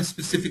no one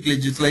specific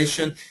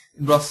legislation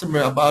in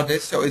Rustenburg about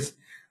this, so it's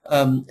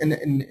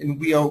and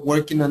we are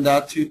working on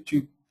that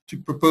to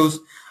propose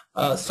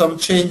some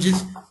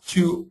changes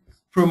to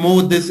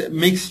promote this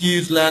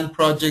mixed-use land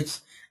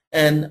projects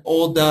and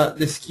all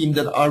the schemes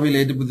that are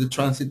related with the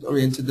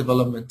transit-oriented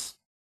developments.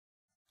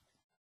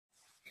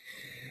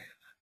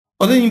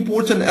 Other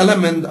important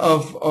element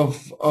of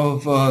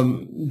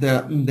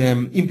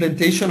the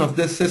implementation of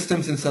these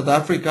systems in South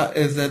Africa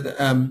is that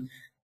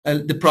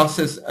the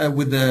process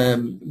with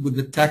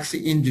the taxi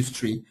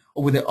industry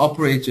or with the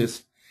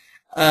operators.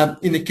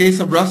 In the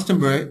case of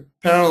Rustenburg,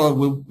 parallel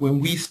when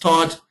we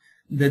start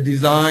the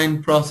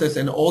design process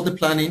and all the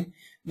planning,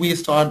 we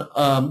start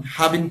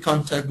having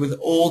contact with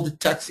all the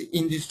taxi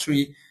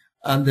industry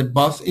and the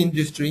bus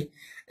industry,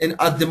 and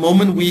at the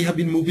moment we have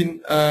been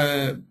moving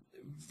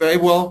very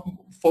well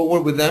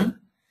forward with them,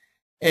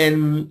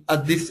 and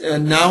at this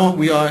now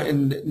we are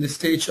in the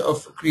stage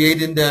of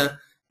creating the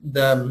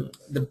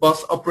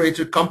bus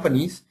operator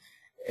companies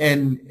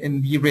and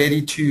be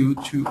ready to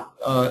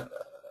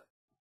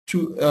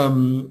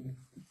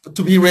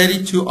be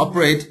ready to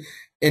operate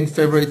in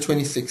February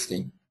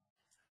 2016.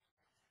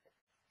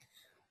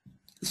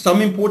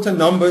 Some important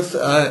numbers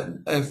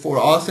for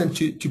us and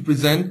to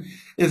present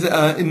is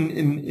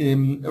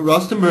in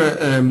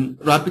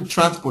Rustenburg, Rapid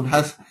Transport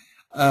has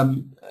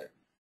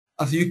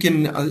as you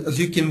can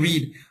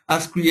read,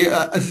 as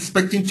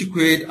expecting to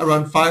create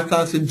around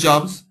 5,000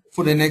 jobs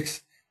for the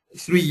next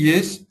 3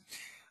 years,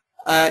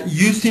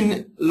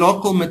 using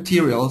local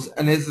materials,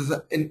 and this is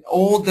in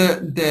all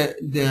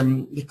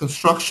the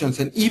constructions,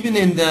 and even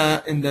in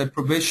the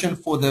provision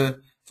for the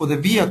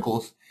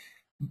vehicles,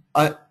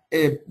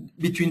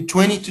 between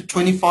 20 to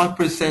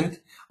 25%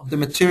 of the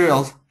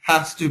materials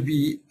has to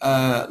be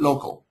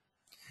local.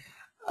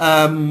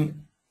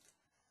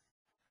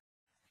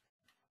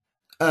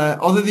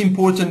 Other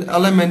important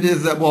element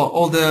is that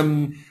all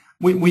the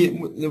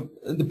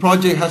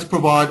project has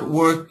provided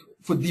work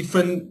for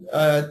different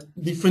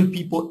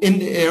people in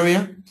the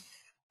area,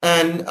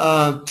 and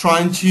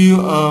trying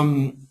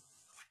to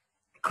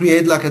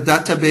create like a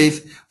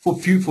database for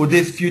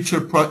these future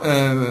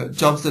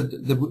jobs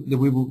that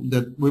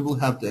we will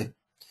have there.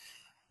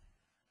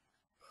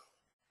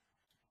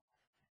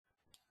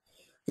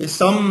 There's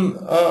some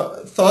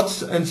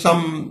thoughts and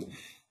some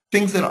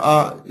things that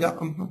are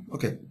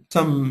okay.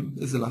 Some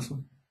is the last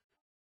one.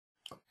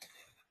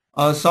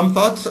 Some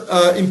thoughts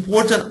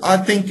important. I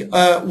think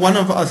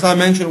as I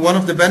mentioned, one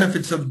of the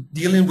benefits of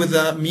dealing with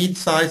a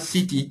mid-sized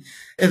city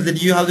is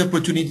that you have the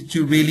opportunity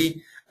to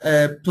really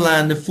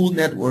plan the full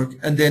network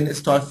and then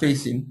start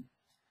facing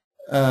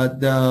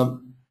in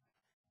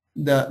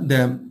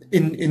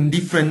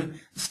different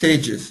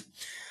stages.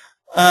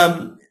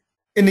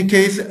 In the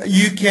case,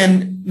 you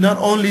can not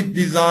only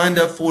design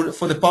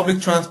for the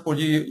public transport,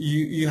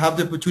 you have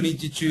the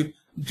opportunity to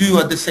do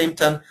at the same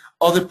time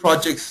other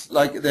projects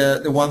like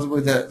the ones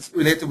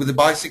related with the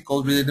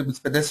bicycle, related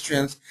with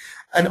pedestrians,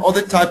 and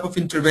other type of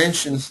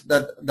interventions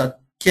that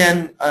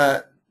can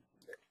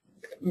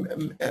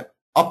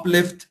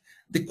uplift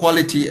the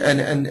quality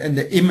and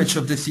the image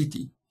of the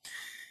city.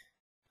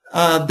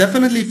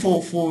 Definitely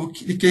for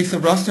the case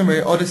of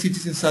Rustenburg, other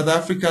cities in South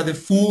Africa, the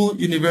full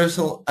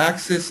universal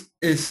access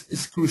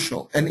is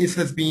crucial, and it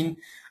has been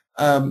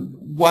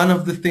one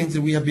of the things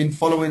that we have been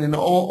following in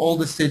all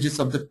the stages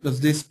of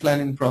this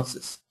planning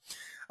process,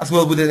 as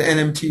well with the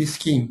NMT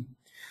scheme.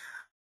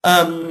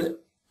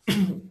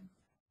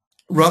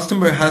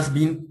 Rustenburg has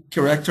been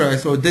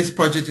characterized, or this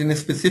project in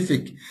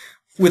specific,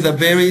 with a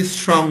very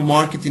strong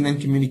marketing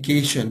and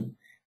communication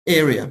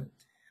area,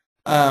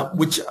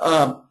 which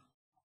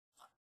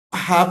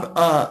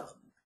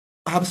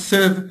have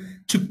served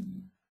to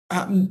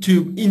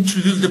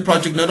introduce the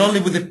project not only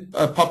with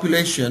the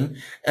population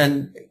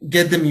and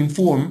get them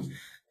informed,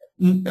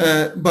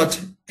 but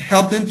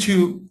help them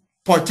to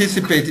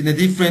participate in a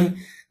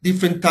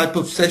different type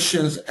of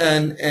sessions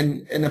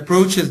and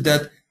approaches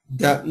that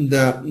the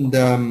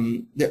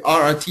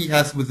RRT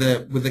has with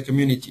the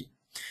community.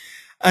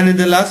 And then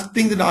the last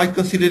thing that I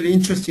considered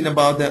interesting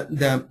about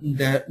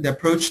the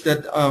approach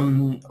that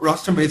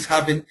Rustenburg is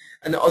having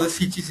and other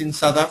cities in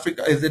South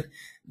Africa is that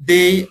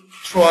they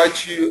try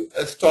to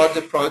start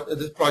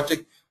the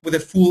project with a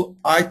full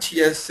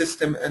ITS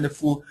system and a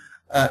full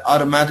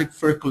automatic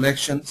fare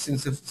collection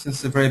since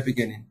the very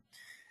beginning.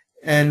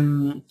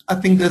 And I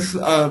think that's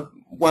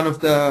one of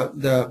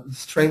the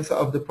strengths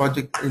of the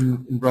project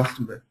in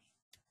Rustenburg.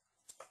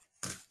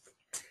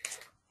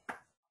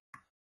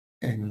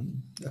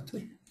 And that's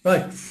it.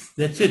 Right,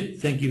 that's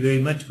it. Thank you very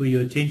much for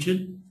your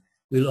attention.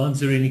 We'll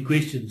answer any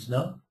questions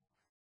now.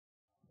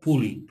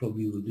 Pauline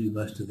probably will do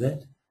most of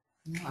that.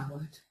 No, I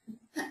won't.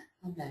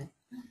 Okay.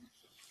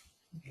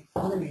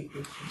 Are there any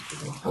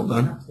questions? Hold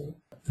on.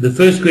 The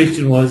first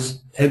question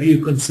was, have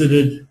you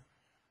considered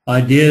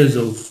ideas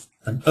of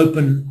an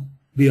open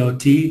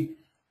BRT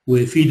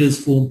where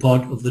feeders form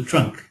part of the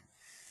trunk?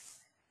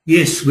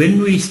 Yes, when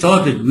we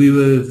started, we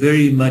were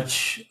very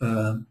much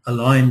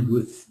aligned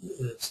with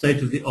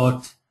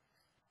state-of-the-art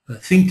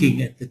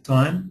thinking at the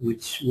time,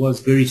 which was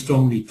very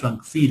strongly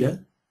trunk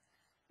feeder.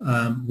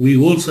 We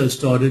also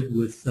started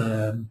with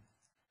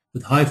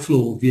high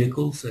floor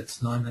vehicles,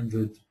 that's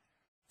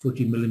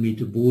 940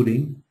 millimeter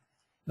boarding,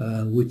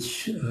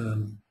 which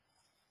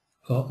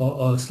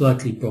are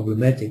slightly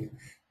problematic.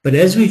 But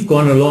as we've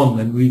gone along,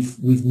 and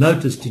we've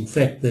noticed, in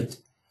fact, that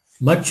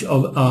much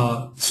of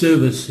our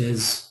service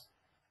has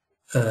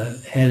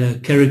had a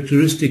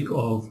characteristic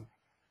of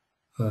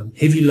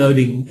heavy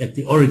loading at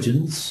the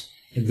origins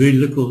and very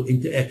little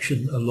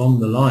interaction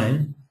along the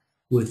line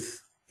with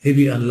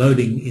heavy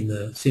unloading in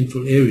the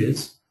central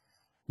areas.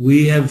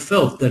 We have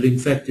felt that in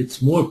fact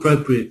it's more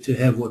appropriate to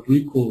have what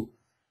we call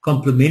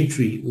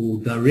complementary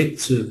or direct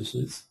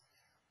services,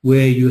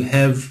 where you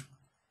have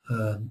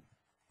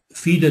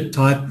feeder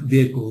type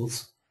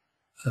vehicles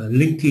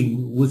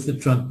linking with the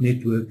trunk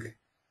network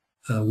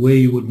where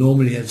you would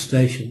normally have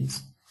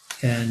stations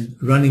and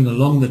running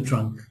along the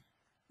trunk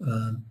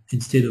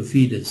instead of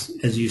feeders,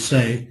 as you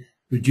say,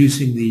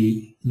 reducing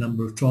the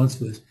number of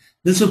transfers.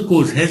 This, of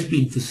course, has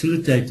been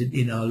facilitated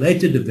in our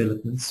later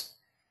developments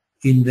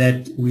in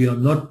that we are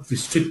not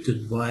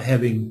restricted by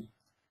having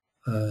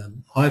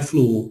high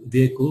floor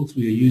vehicles.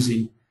 We are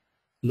using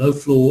low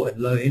floor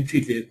and low entry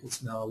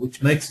vehicles now,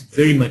 which makes it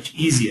very much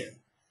easier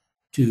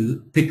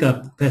to pick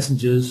up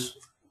passengers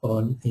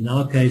on, in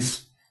our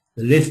case,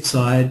 the left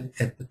side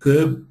at the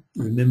curb.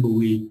 Remember,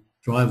 we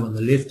drive on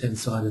the left-hand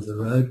side of the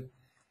road,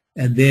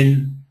 and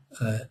then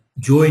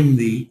join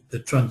the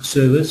trunk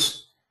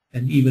service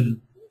and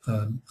even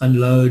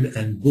unload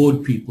and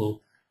board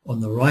people on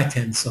the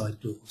right-hand side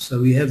door.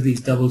 So we have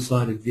these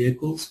double-sided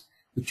vehicles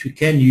which we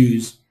can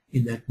use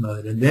in that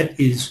mode, and that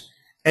is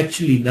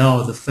actually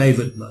now the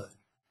favored mode,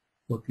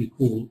 what we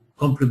call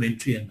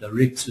complementary and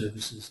direct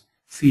services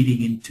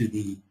feeding into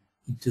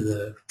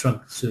the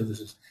trunk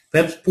services.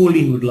 Perhaps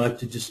Pauline would like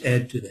to just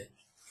add to that.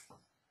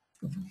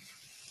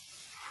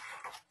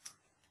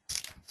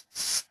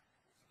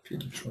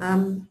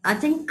 I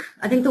think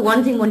the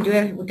one thing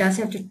one does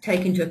have to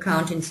take into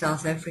account in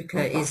South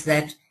Africa is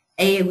that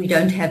we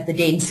don't have the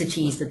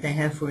densities that they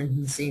have, for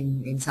instance,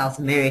 in South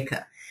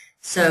America.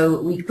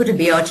 So we put a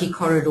BRT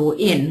corridor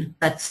in,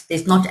 but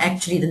there's not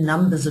actually the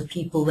numbers of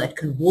people that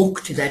can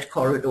walk to that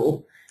corridor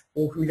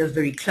or who live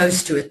very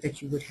close to it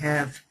that you would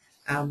have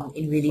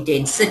in really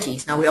dense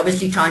cities. Now, we're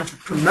obviously trying to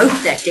promote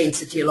that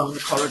density along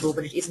the corridor,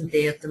 but it isn't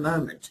there at the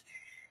moment.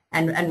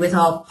 And with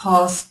our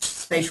past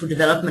spatial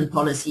development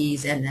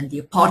policies and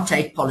the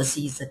apartheid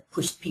policies that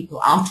pushed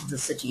people out of the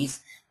cities,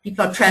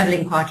 people are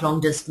traveling quite long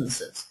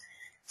distances.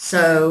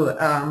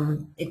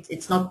 So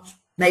it's not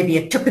maybe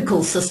a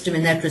typical system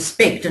in that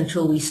respect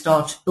until we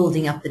start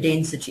building up the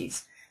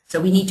densities. So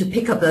we need to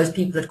pick up those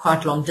people at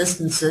quite long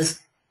distances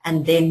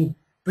and then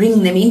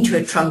bring them into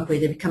a trunk where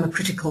they become a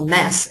critical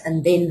mass,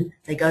 and then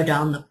they go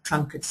down the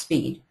trunk at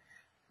speed.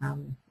 I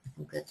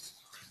think that's...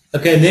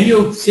 Okay, and then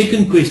your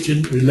second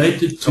question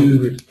related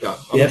to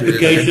the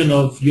application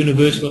of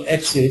universal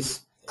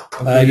access.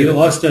 You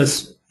asked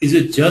us, is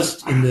it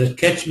just in the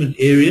catchment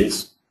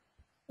areas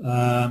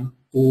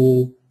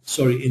or,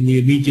 sorry, in the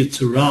immediate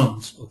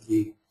surrounds of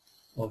the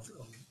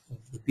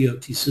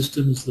BRT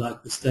systems,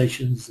 like the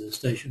stations, the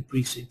station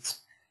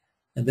precincts,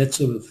 and that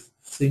sort of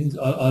things?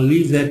 I'll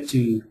leave that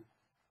to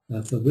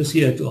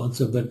Fabricio to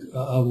answer, but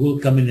I will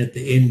come in at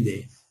the end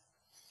there.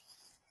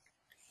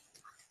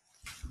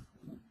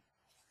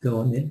 Go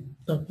on then.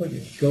 No,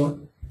 go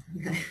on.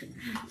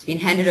 It's been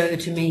handed over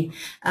to me.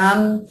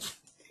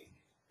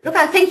 Look,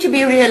 I think to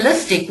be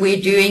realistic, we're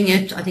doing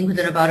it, I think,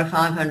 within about a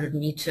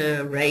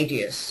 500-meter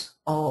radius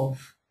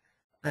of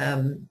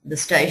the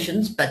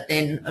stations, but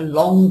then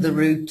along the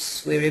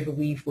routes, wherever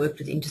we've worked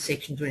with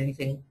intersections or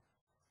anything,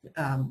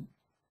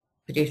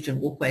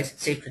 pedestrian walkways,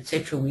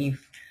 etc.,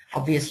 we've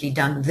obviously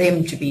done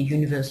them to be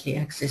universally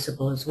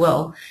accessible as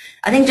well.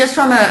 I think just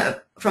from a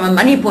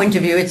money point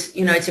of view,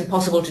 it's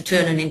impossible to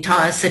turn an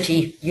entire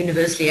city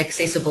universally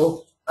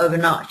accessible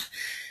overnight.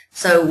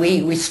 So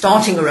we're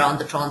starting around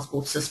the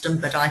transport system,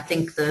 but I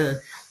think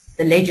the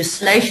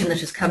legislation that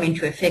has come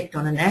into effect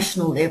on a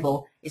national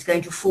level is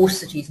going to force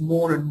cities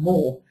more and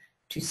more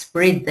to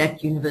spread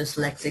that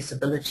universal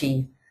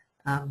accessibility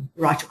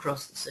right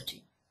across the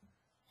city.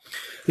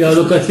 Yeah,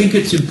 look, I think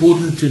it's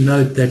important to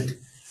note that,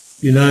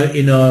 in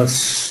our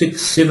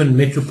 6-7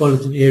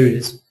 metropolitan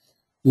areas,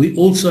 we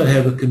also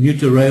have a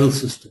commuter rail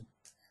system,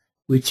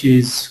 which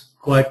is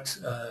quite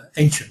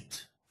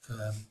ancient.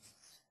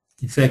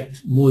 In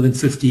fact, more than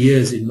 50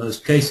 years in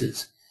most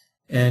cases.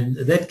 And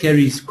that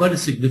carries quite a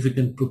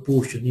significant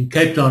proportion. In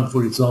Cape Town,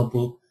 for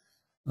example,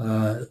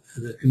 the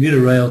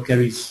commuter rail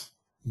carries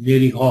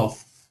nearly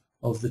half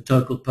of the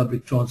total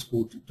public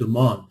transport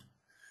demand.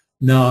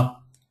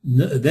 Now,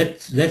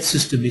 that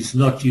system is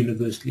not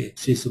universally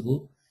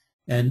accessible,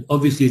 and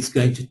obviously it's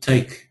going to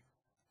take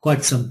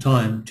quite some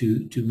time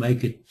to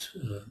make it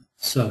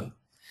so.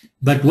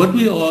 But what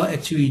we are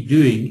actually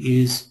doing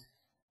is,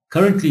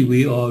 currently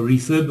we are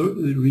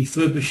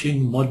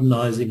refurbishing,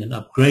 modernizing and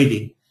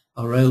upgrading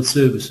our rail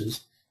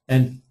services,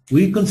 and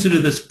we consider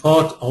this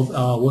part of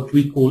our what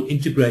we call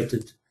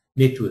integrated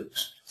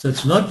networks. So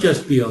it's not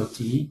just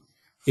BRT,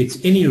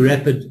 it's any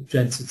rapid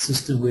transit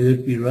system, whether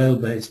it be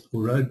rail-based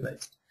or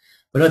road-based.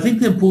 But I think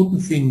the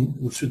important thing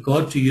with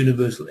regard to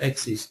universal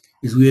access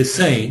is we are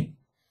saying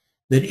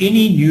that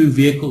any new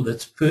vehicle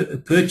that's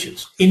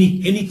purchased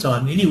any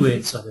time, anywhere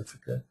in South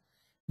Africa,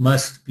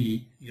 must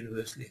be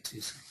universally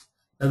accessible.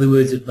 In other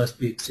words, it must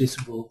be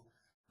accessible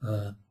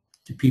to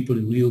people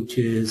in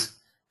wheelchairs,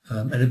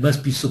 and it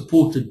must be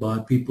supported by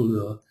people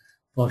who are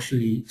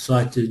partially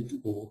sighted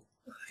or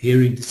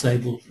hearing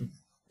disabled,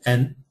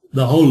 and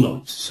the whole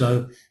lot.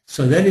 So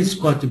that is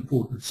quite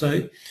important.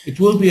 So it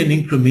will be an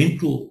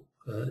incremental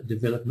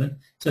development.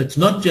 So it's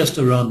not just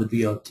around the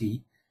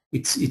BRT.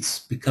 It's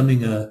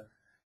becoming a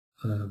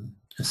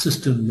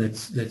system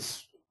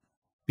that's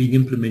being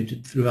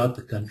implemented throughout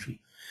the country.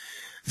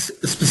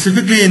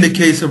 Specifically in the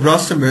case of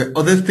Rustenburg,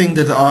 other thing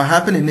that are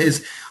happening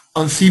is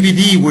on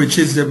CBD, which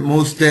is the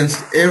most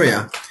dense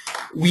area,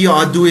 we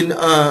are doing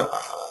a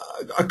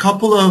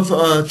couple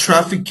of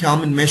traffic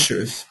calming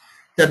measures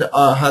that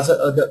are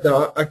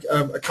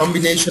a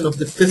combination of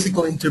the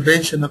physical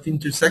intervention of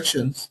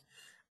intersections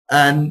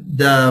and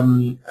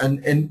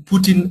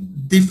putting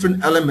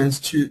different elements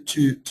to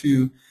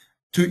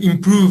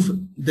improve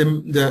the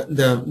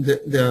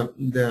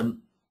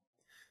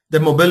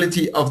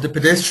mobility of the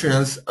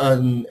pedestrians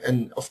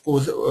and of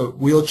course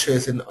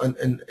wheelchairs and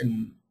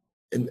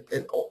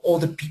all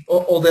the people,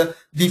 all the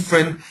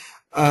different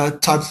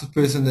types of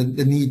person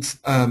that needs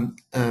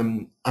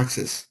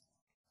access.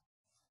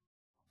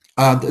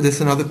 There's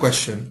another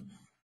question.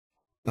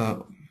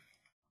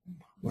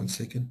 One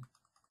second.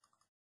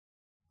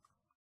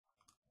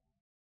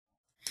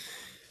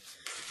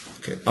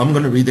 Okay, I'm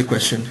going to read the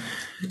question.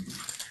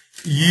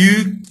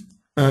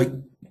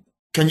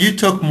 Can you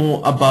talk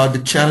more about the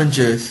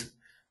challenges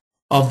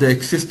of the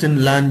existing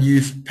land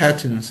use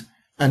patterns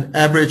and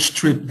average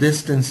trip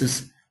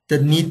distances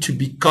that need to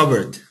be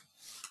covered?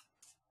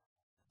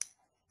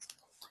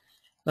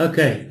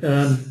 Okay.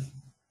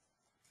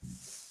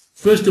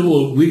 First of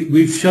all,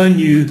 we've shown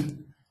you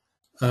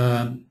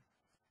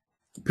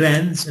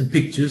plans and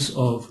pictures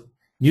of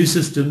new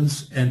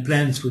systems and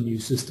plans for new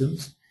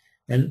systems,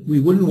 and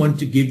we wouldn't want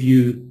to give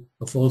you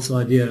a false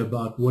idea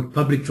about what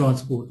public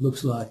transport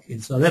looks like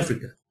in South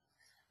Africa.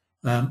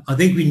 I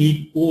think we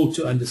need all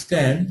to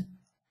understand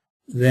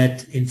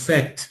that, in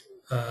fact,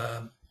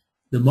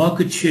 the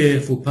market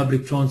share for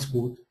public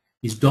transport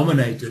is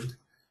dominated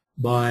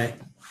by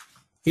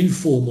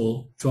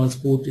informal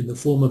transport in the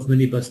form of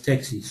minibus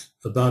taxis,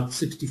 about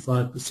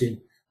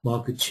 65%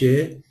 market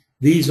share.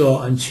 These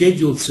are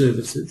unscheduled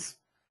services,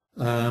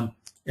 and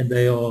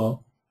they are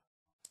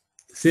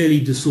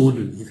fairly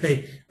disorderly.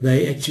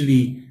 They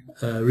actually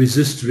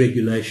resist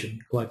regulation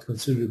quite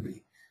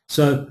considerably.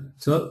 So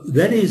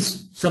that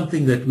is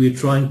something that we're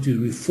trying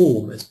to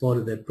reform as part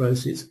of that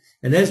process.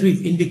 And as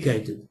we've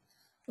indicated,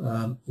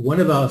 one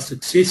of our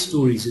success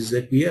stories is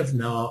that we have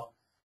now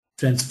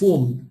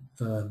transformed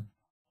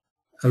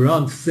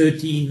around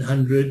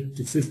 1,300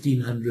 to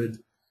 1,500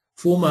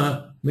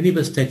 former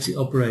minibus taxi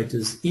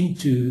operators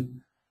into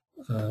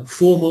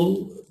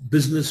formal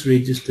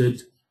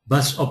business-registered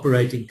bus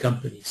operating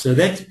companies. So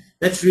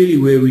that's really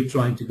where we're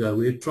trying to go.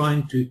 We're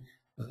trying to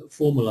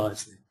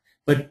formalize them.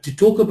 But to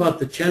talk about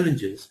the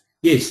challenges,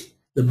 yes,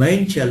 the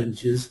main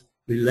challenges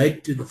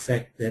relate to the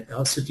fact that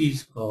our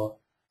cities are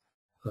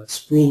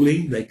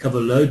sprawling, they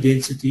cover low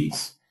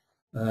densities,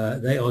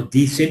 they are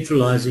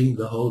decentralizing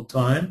the whole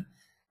time,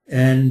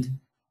 and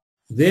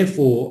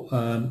therefore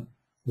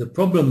the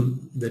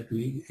problem that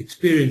we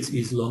experience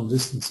is long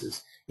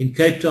distances. In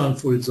Cape Town,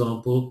 for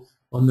example,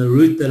 on the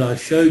route that I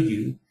showed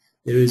you,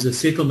 there is a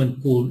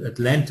settlement called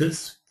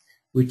Atlantis,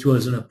 which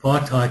was an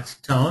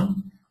apartheid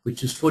town,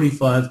 which is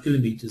 45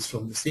 kilometers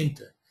from the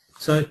center.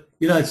 So,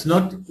 it's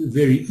not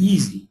very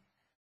easy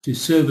to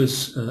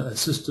service a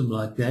system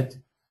like that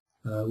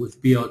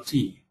with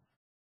BRT.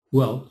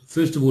 Well,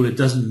 first of all, it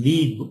doesn't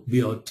need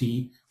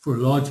BRT for a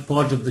large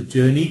part of the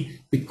journey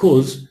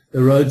because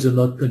the roads are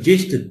not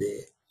congested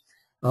there.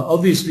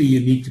 Obviously, you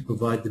need to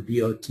provide the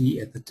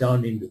BRT at the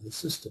town end of the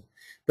system.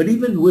 But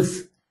even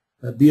with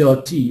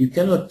BRT, you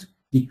cannot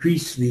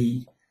decrease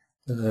the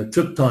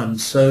trip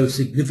times so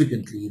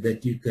significantly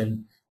that you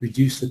can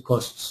reduce the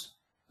costs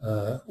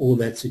all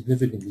that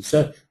significantly.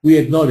 So we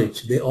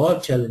acknowledge there are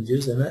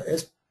challenges, and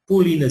as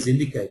Pauline has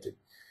indicated,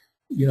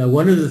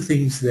 one of the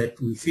things that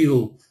we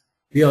feel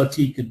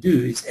BRT can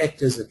do is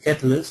act as a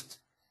catalyst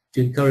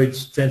to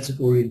encourage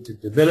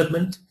transit-oriented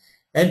development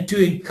and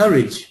to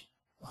encourage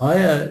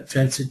higher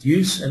transit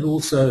use, and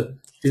also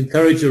to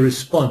encourage a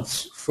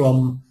response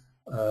from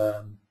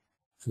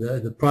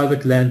the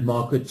private land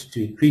market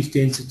to increase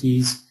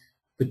densities,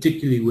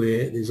 particularly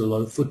where there's a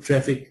lot of foot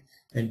traffic,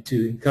 and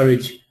to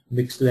encourage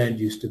mixed land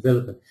use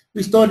development.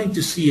 We're starting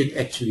to see it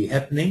actually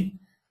happening.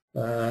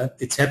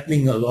 It's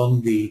happening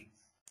along the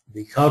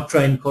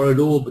Gautrain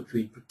corridor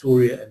between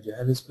Pretoria and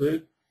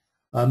Johannesburg.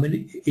 And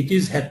it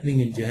is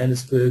happening in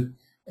Johannesburg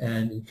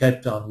and in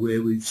Cape Town,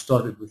 where we've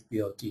started with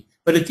BRT.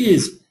 But it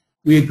is,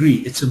 we agree,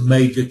 it's a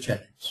major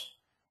challenge.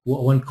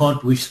 One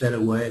can't wish that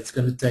away. It's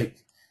going to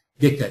take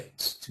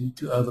decades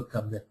to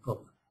overcome that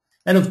problem.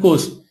 And of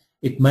course,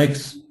 it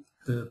makes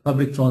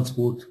public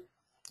transport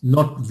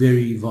not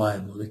very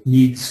viable. It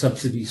needs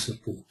subsidy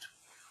support.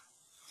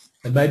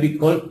 And maybe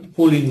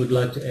Pauline would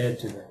like to add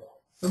to that.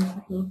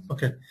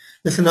 Okay.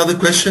 There's another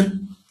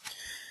question.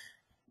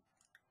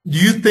 Do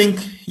you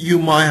think you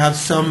might have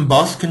some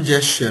bus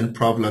congestion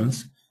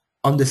problems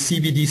on the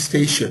CBD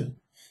station,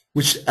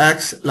 which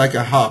acts like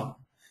a hub?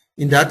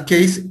 In that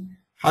case,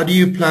 how do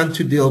you plan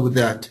to deal with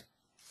that?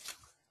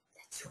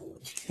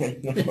 You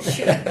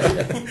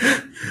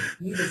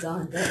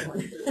designed that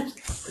one.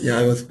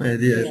 Yeah, it was my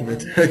idea, isn't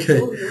it?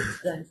 Okay.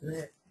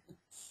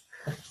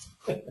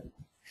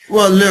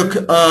 Well, look,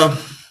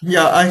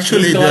 yeah,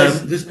 actually,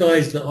 this guy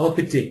is the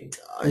architect.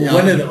 Yeah,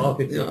 one of the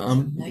architects.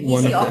 Yeah,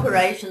 he's the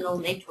operational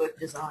network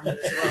designer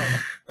as well.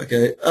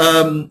 Okay.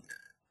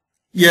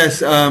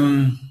 Yes.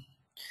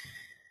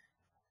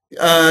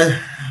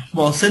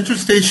 Well, Central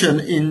Station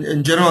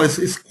in general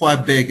is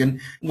quite big, and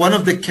one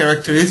of the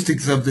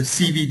characteristics of the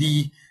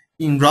CBD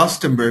in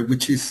Rustenburg,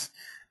 which is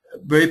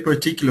very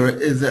particular,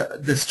 is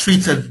that the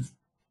streets are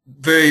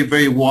very,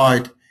 very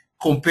wide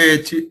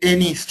compared to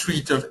any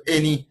street of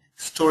any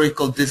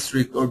historical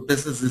district or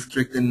business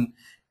district in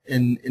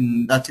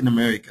Latin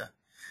America.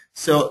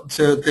 So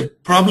the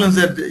problems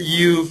that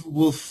you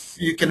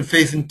can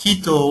face in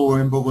Quito or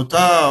in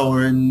Bogota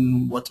or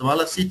in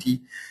Guatemala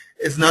City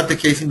is not the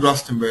case in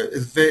Rustenburg.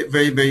 It's very,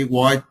 very, very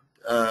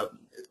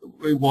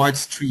wide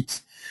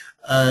streets,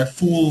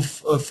 full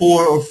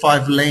 4 or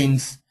 5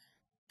 lanes,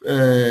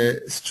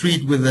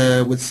 street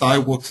with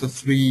sidewalks of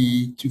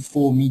 3 to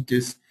 4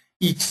 meters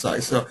each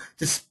side. So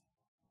there's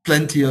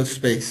plenty of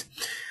space.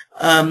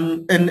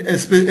 And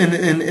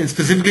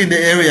specifically in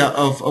the area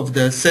of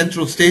the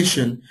Central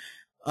Station,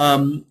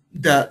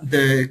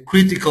 the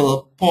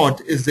critical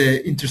part is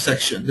the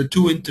intersection, the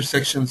 2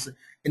 intersections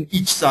in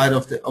each side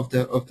of the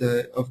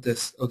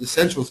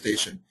Central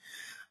Station.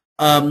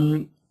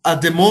 At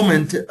the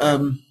moment,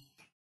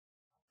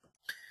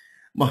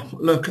 Well,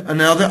 look,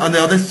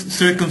 another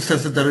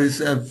circumstance that is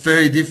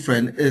very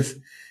different is,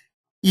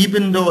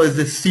 even though it's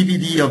the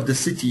CBD of the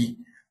city,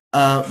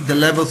 the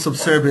levels of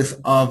service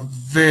are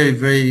very,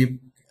 very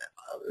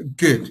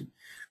good.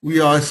 We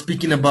are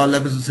speaking about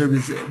levels of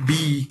service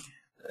B,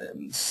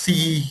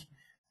 C,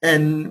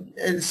 and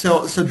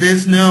so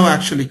there's no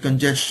actually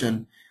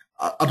congestion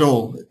at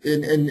all.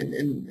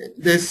 And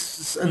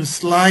there's a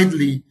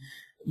slightly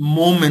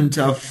moment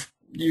of,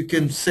 you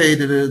can say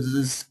that it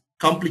is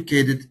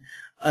complicated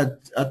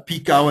at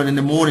peak hour in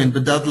the morning,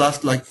 but that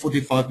lasts like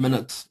 45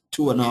 minutes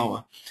to an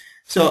hour.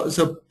 So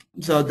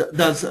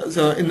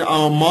in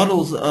our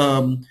models,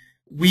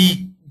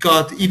 we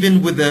got,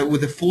 even with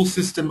the full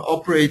system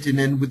operating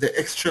and with the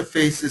extra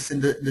phases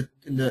in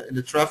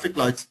the traffic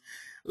lights,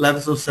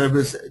 levels of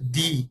service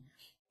D,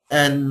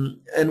 and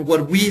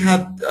what we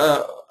have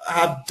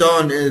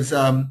done is,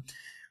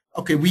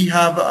 okay, we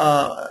have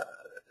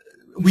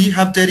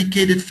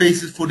dedicated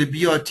phases for the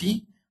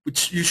BRT,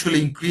 which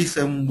usually increase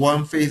in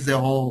one phase the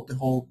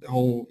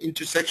whole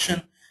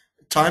intersection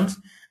times,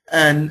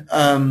 and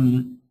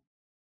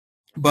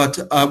but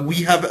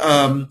we have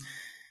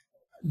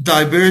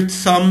divert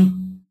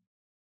some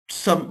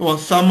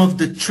of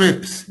the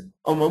trips.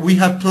 We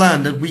have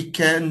planned that we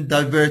can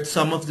divert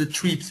some of the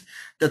trips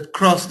that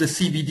cross the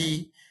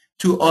CBD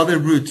to other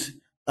routes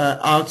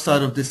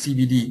outside of the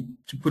CBD,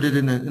 to put it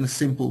in a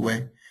simple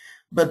way.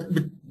 But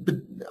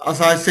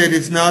as I said,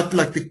 it's not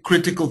like the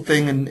critical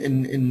thing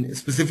in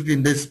specifically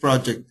in this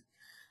project.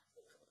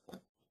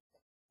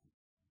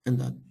 And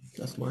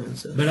that's my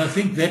answer. But I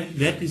think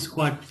that is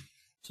quite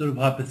sort of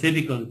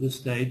hypothetical at this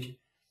stage.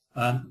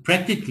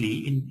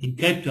 Practically in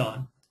Cape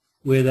Town,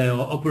 where they are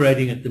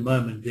operating at the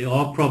moment, there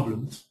are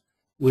problems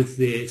with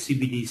their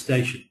CBD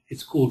station.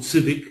 It's called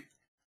Civic,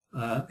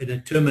 and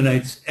it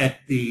terminates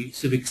at the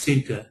Civic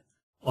Centre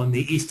on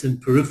the eastern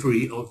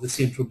periphery of the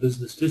Central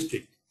Business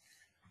District.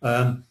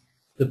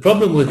 The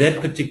problem with that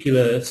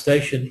particular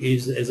station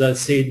is, as I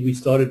said, we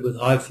started with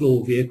high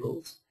floor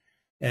vehicles,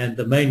 and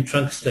the main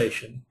trunk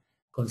station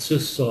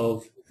consists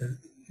of,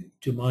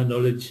 to my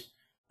knowledge,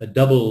 a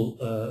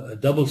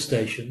double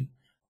station,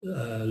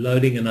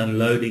 loading and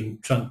unloading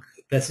trunk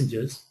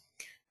passengers,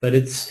 but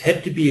it's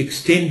had to be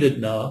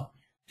extended now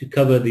to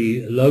cover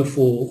the low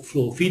floor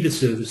feeder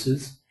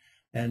services,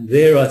 and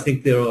there I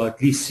think there are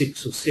at least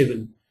 6 or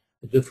 7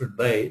 different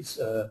bays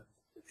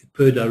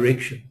per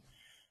direction.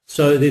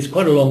 So there's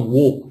quite a long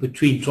walk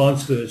between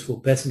transfers for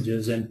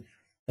passengers, and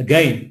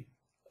again,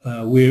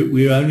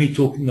 we're only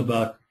talking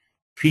about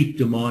peak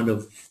demand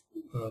of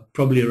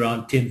probably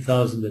around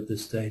 10,000 at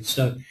this stage.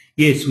 So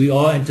yes, we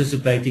are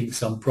anticipating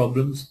some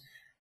problems.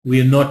 We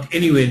are not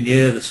anywhere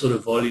near the sort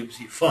of volumes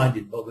you find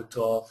in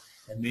Bogota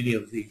and many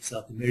of the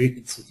South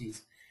American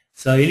cities.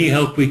 So any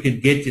help we can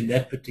get in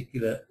that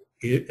particular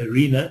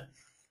arena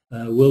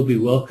will be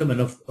welcome.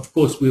 And of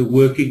course, we're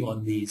working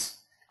on these.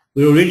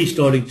 We're already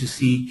starting to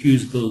see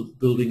queues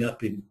building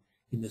up in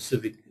the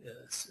Civic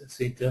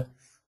Centre.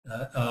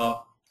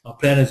 Our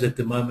planners at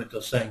the moment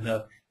are saying,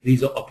 no,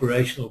 these are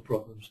operational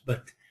problems,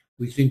 but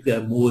we think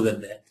they're more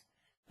than that.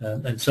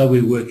 And so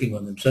we're working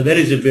on them. So that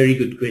is a very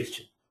good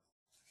question.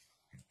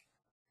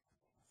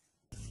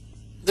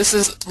 This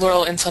is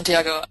Laurel in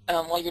Santiago.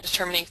 While you're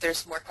determining if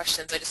there's more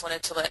questions, I just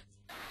wanted to let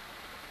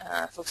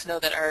folks know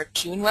that our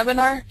June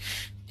webinar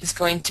is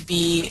going to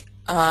be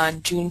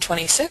on June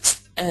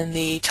 26th, and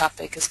the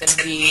topic is going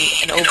to be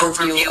an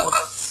overview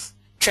of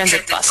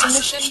transit bus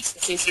emissions, the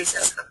cases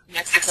of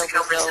Mexico,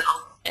 Brazil,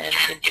 and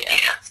India.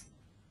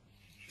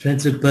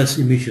 Transit bus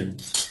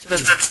emissions. So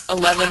that's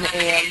 11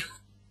 a.m.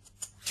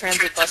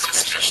 transit bus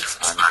emissions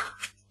on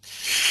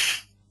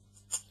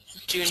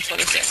June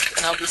 26th,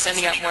 and I'll be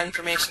sending out more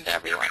information to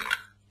everyone.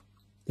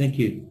 Thank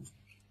you.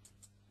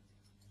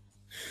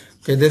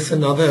 Okay, there's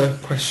another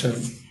question.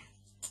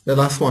 The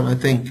last one, I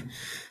think.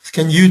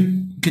 Can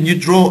you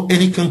draw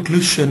any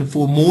conclusion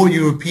for more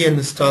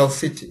European-style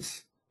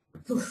cities?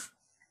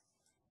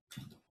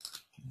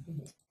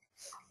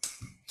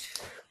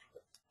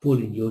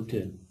 Pauline, your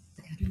turn.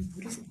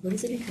 What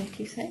is it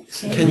exactly you say?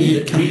 Can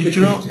you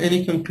draw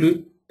any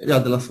conclusion? Yeah,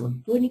 the last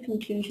one. Draw any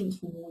conclusions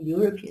for more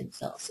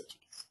European-style cities?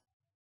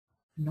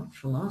 Not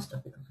from our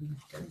stuff, because we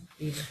don't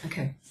either.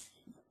 Okay.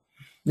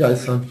 Yeah,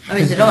 it's on. Oh,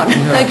 is it on?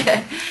 Yeah.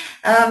 Okay.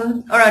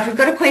 All right, we've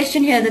got a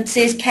question here that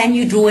says, can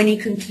you draw any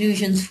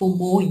conclusions for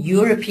more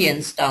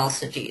European-style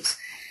cities?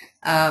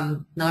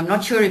 Now, I'm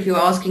not sure if you're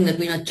asking that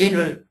we not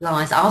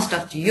generalize our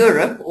stuff to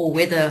Europe, or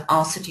whether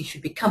our city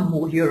should become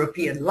more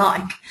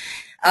European-like.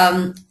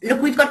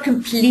 Look, we've got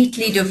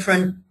completely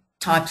different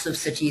types of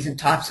cities and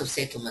types of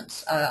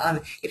settlements.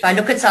 If I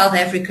look at South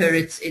Africa,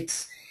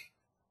 it's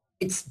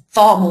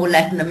far more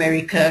Latin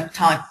America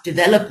type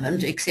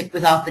development, except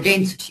without the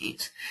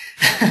densities.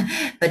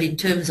 But in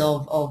terms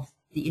of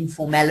the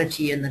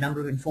informality and the number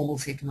of informal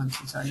settlements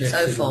and so on and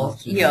so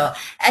forth, yeah,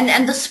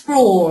 and the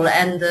sprawl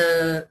and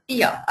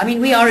I mean,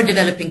 we are a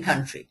developing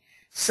country,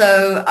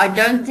 so I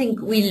don't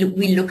think we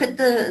look at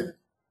the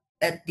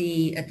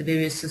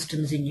various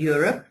systems in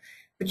Europe,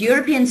 but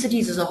European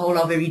cities as a whole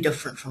are very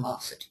different from our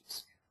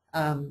cities.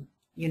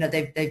 you know,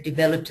 they've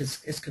developed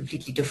as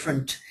completely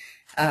different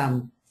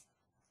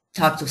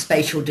types of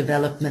spatial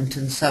development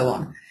and so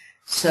on.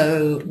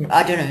 So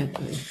I don't know,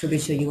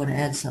 Fabrizio, you want to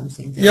add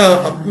something there?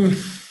 Yeah,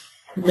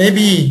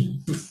 maybe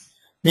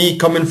me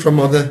coming from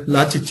other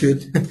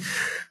latitude.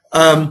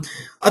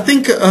 I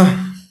think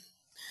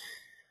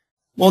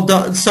well,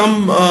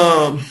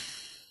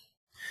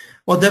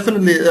 well,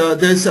 definitely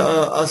there's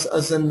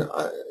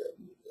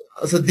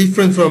as a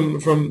different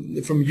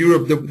from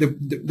Europe.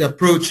 The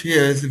approach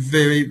here is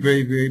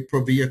very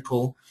pro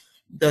vehicle.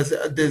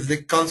 There's the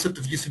concept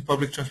of using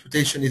public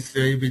transportation is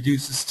very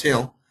reduced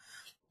still,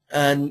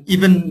 and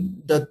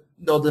even that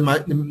though the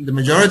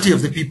majority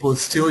of the people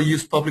still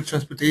use public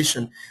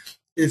transportation,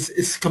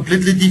 is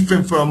completely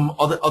different from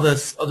other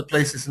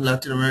places in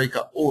Latin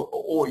America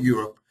or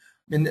Europe.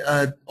 I mean,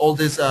 all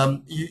this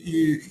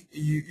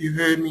you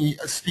heard me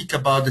speak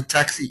about the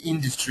taxi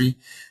industry,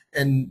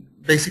 and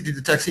basically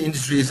the taxi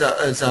industry is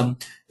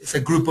a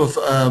group of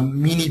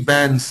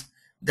minivans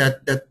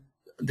that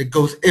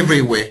goes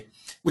everywhere,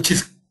 which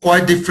is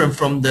quite different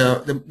from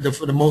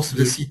for the most of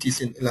the cities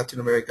in Latin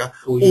America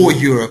or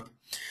Europe.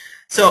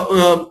 So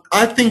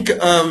I think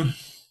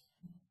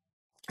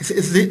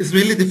it's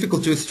really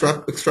difficult to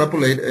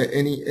extrapolate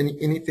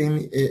anything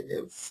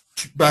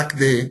back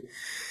there.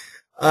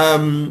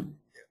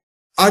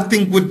 I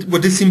think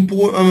what is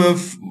important,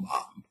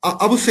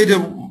 I would say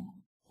that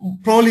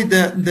probably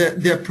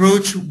the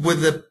approach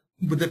with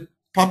the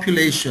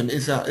population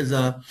is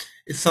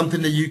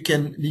something that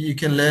you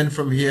can learn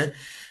from here,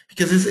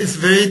 because it's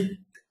very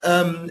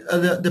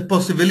the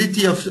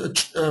possibility of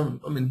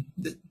I mean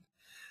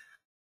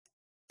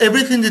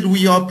everything that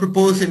we are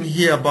proposing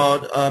here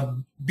about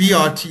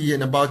BRT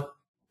and about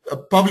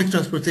public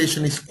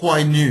transportation is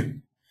quite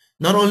new.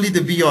 Not only the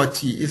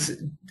BRT, is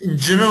in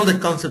general the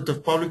concept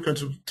of public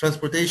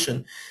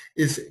transportation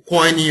is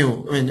quite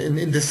new. I mean,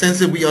 in the sense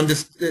that we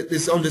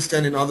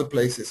understand in other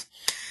places.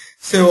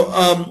 So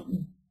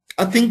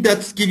I think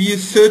that gives you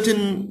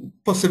certain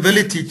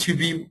possibility to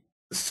be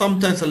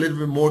sometimes a little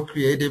bit more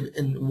creative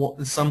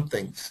in some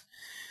things.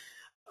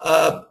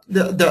 On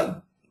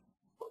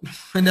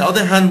the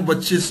other hand, what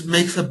just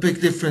makes a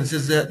big difference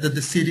is that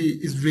the city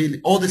is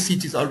really, all the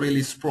cities are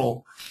really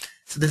sprawl.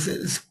 So this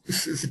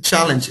is a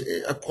challenge,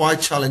 a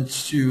quite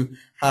challenge to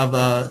have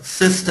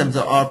systems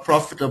that are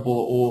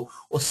profitable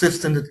or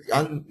systems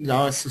that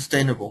are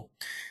sustainable.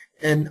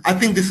 And I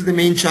think this is the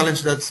main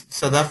challenge that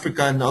South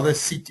Africa and other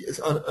cities,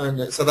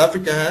 South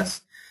Africa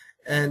has.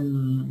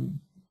 And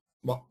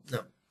well,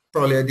 no,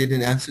 probably I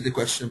didn't answer the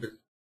question, but.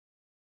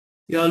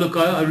 Yeah, look,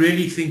 I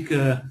really think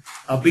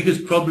our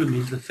biggest problem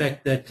is the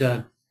fact that,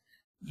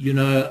 you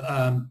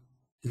know,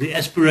 the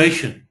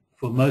aspiration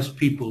for most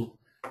people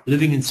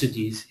living in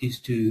cities is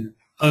to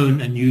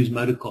own and use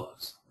motor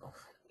cars.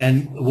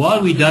 And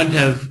while we don't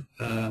have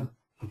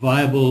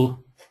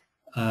viable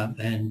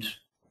and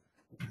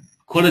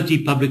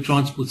quality public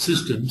transport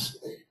systems,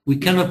 we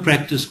cannot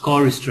practice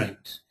car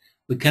restraint.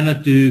 We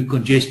cannot do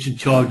congestion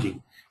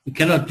charging. We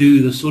cannot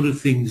do the sort of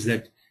things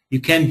that you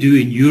can do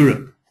in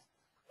Europe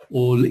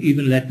or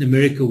even Latin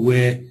America,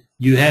 where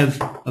you have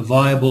a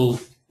viable,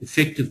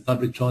 effective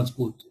public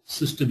transport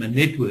system and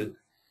network,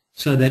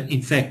 so that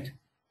in fact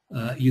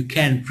you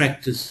can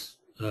practice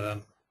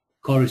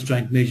car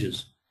restraint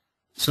measures.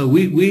 So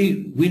we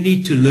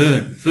need to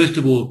learn, first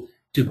of all,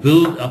 to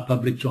build our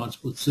public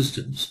transport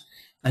systems,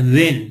 and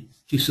then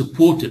to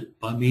support it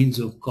by means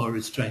of car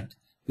restraint,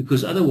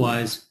 because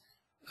otherwise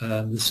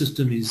the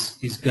system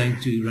is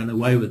going to run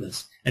away with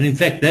us. And in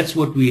fact, that's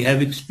what we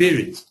have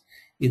experienced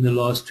in the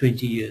last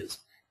 20 years.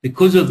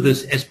 Because of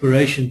this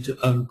aspiration to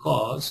own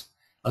cars,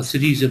 our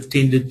cities have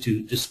tended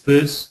to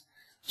disperse,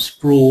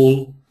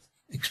 sprawl,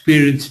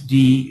 experience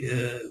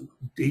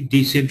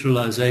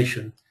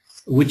decentralization,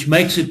 which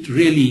makes it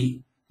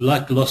really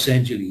like Los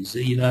Angeles.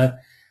 You know,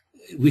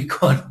 we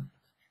can't,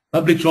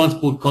 public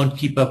transport can't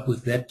keep up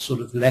with that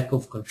sort of lack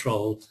of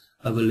control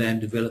over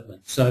land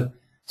development. So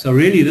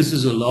really this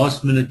is a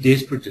last-minute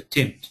desperate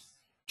attempt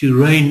to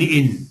rein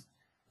in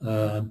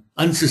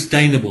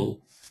unsustainable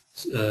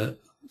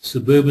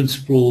suburban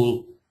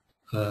sprawl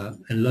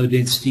and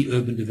low-density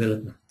urban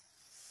development.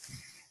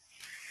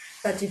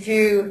 But if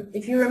you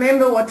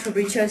remember what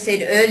Fabrizio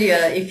said earlier,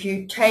 if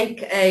you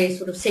take a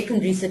sort of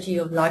secondary city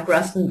of like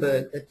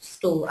Rustenburg that's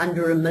still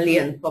under 1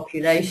 million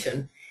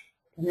population,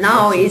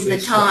 now is the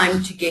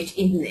time to get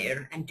in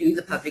there and do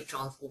the public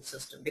transport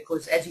system,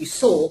 because as you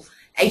saw,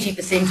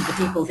 80% of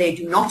the people there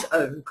do not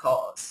own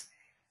cars.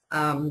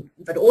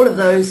 But all of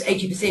those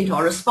 80%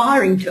 are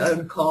aspiring to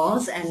own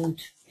cars, and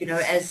you know,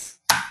 as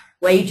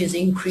wages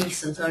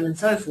increase and so on and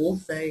so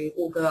forth, they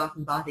all go out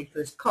and buy their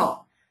first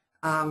car.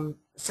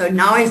 So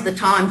now is the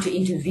time to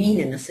intervene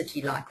in a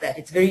city like that.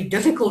 It's very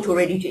difficult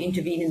already to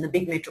intervene in the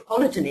big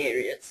metropolitan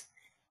areas,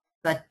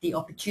 but the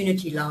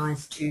opportunity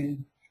lies to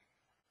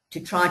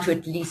try to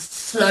at least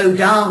slow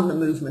down the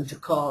movement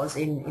of cars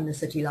in a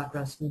city like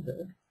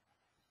Rustenburg.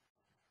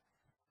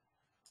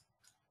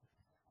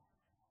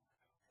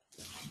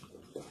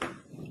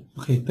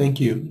 Okay, thank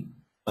you.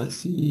 I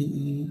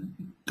see.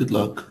 Good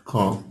luck,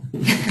 Carl.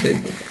 Okay.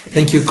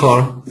 Thank you,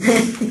 Carl.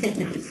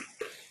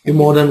 You're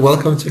more than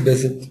welcome to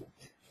visit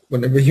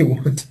whenever you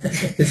want.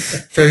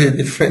 It's very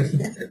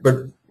different, but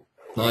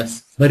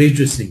nice. But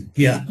interesting,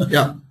 yeah.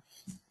 Yeah.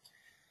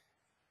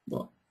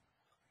 Well,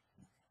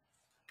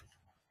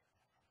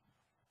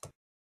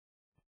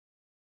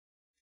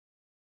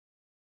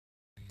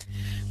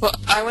 Well,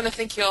 I want to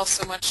thank you all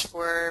so much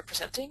for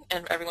presenting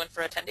and everyone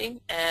for attending,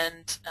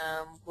 and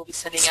we'll be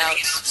sending out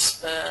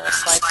the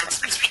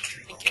slides next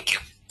week. Thank you.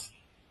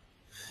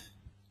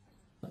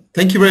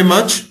 thank you very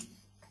much.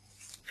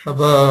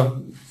 Have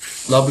a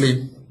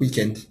lovely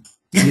weekend.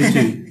 You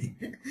too.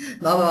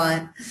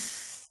 Bye-bye.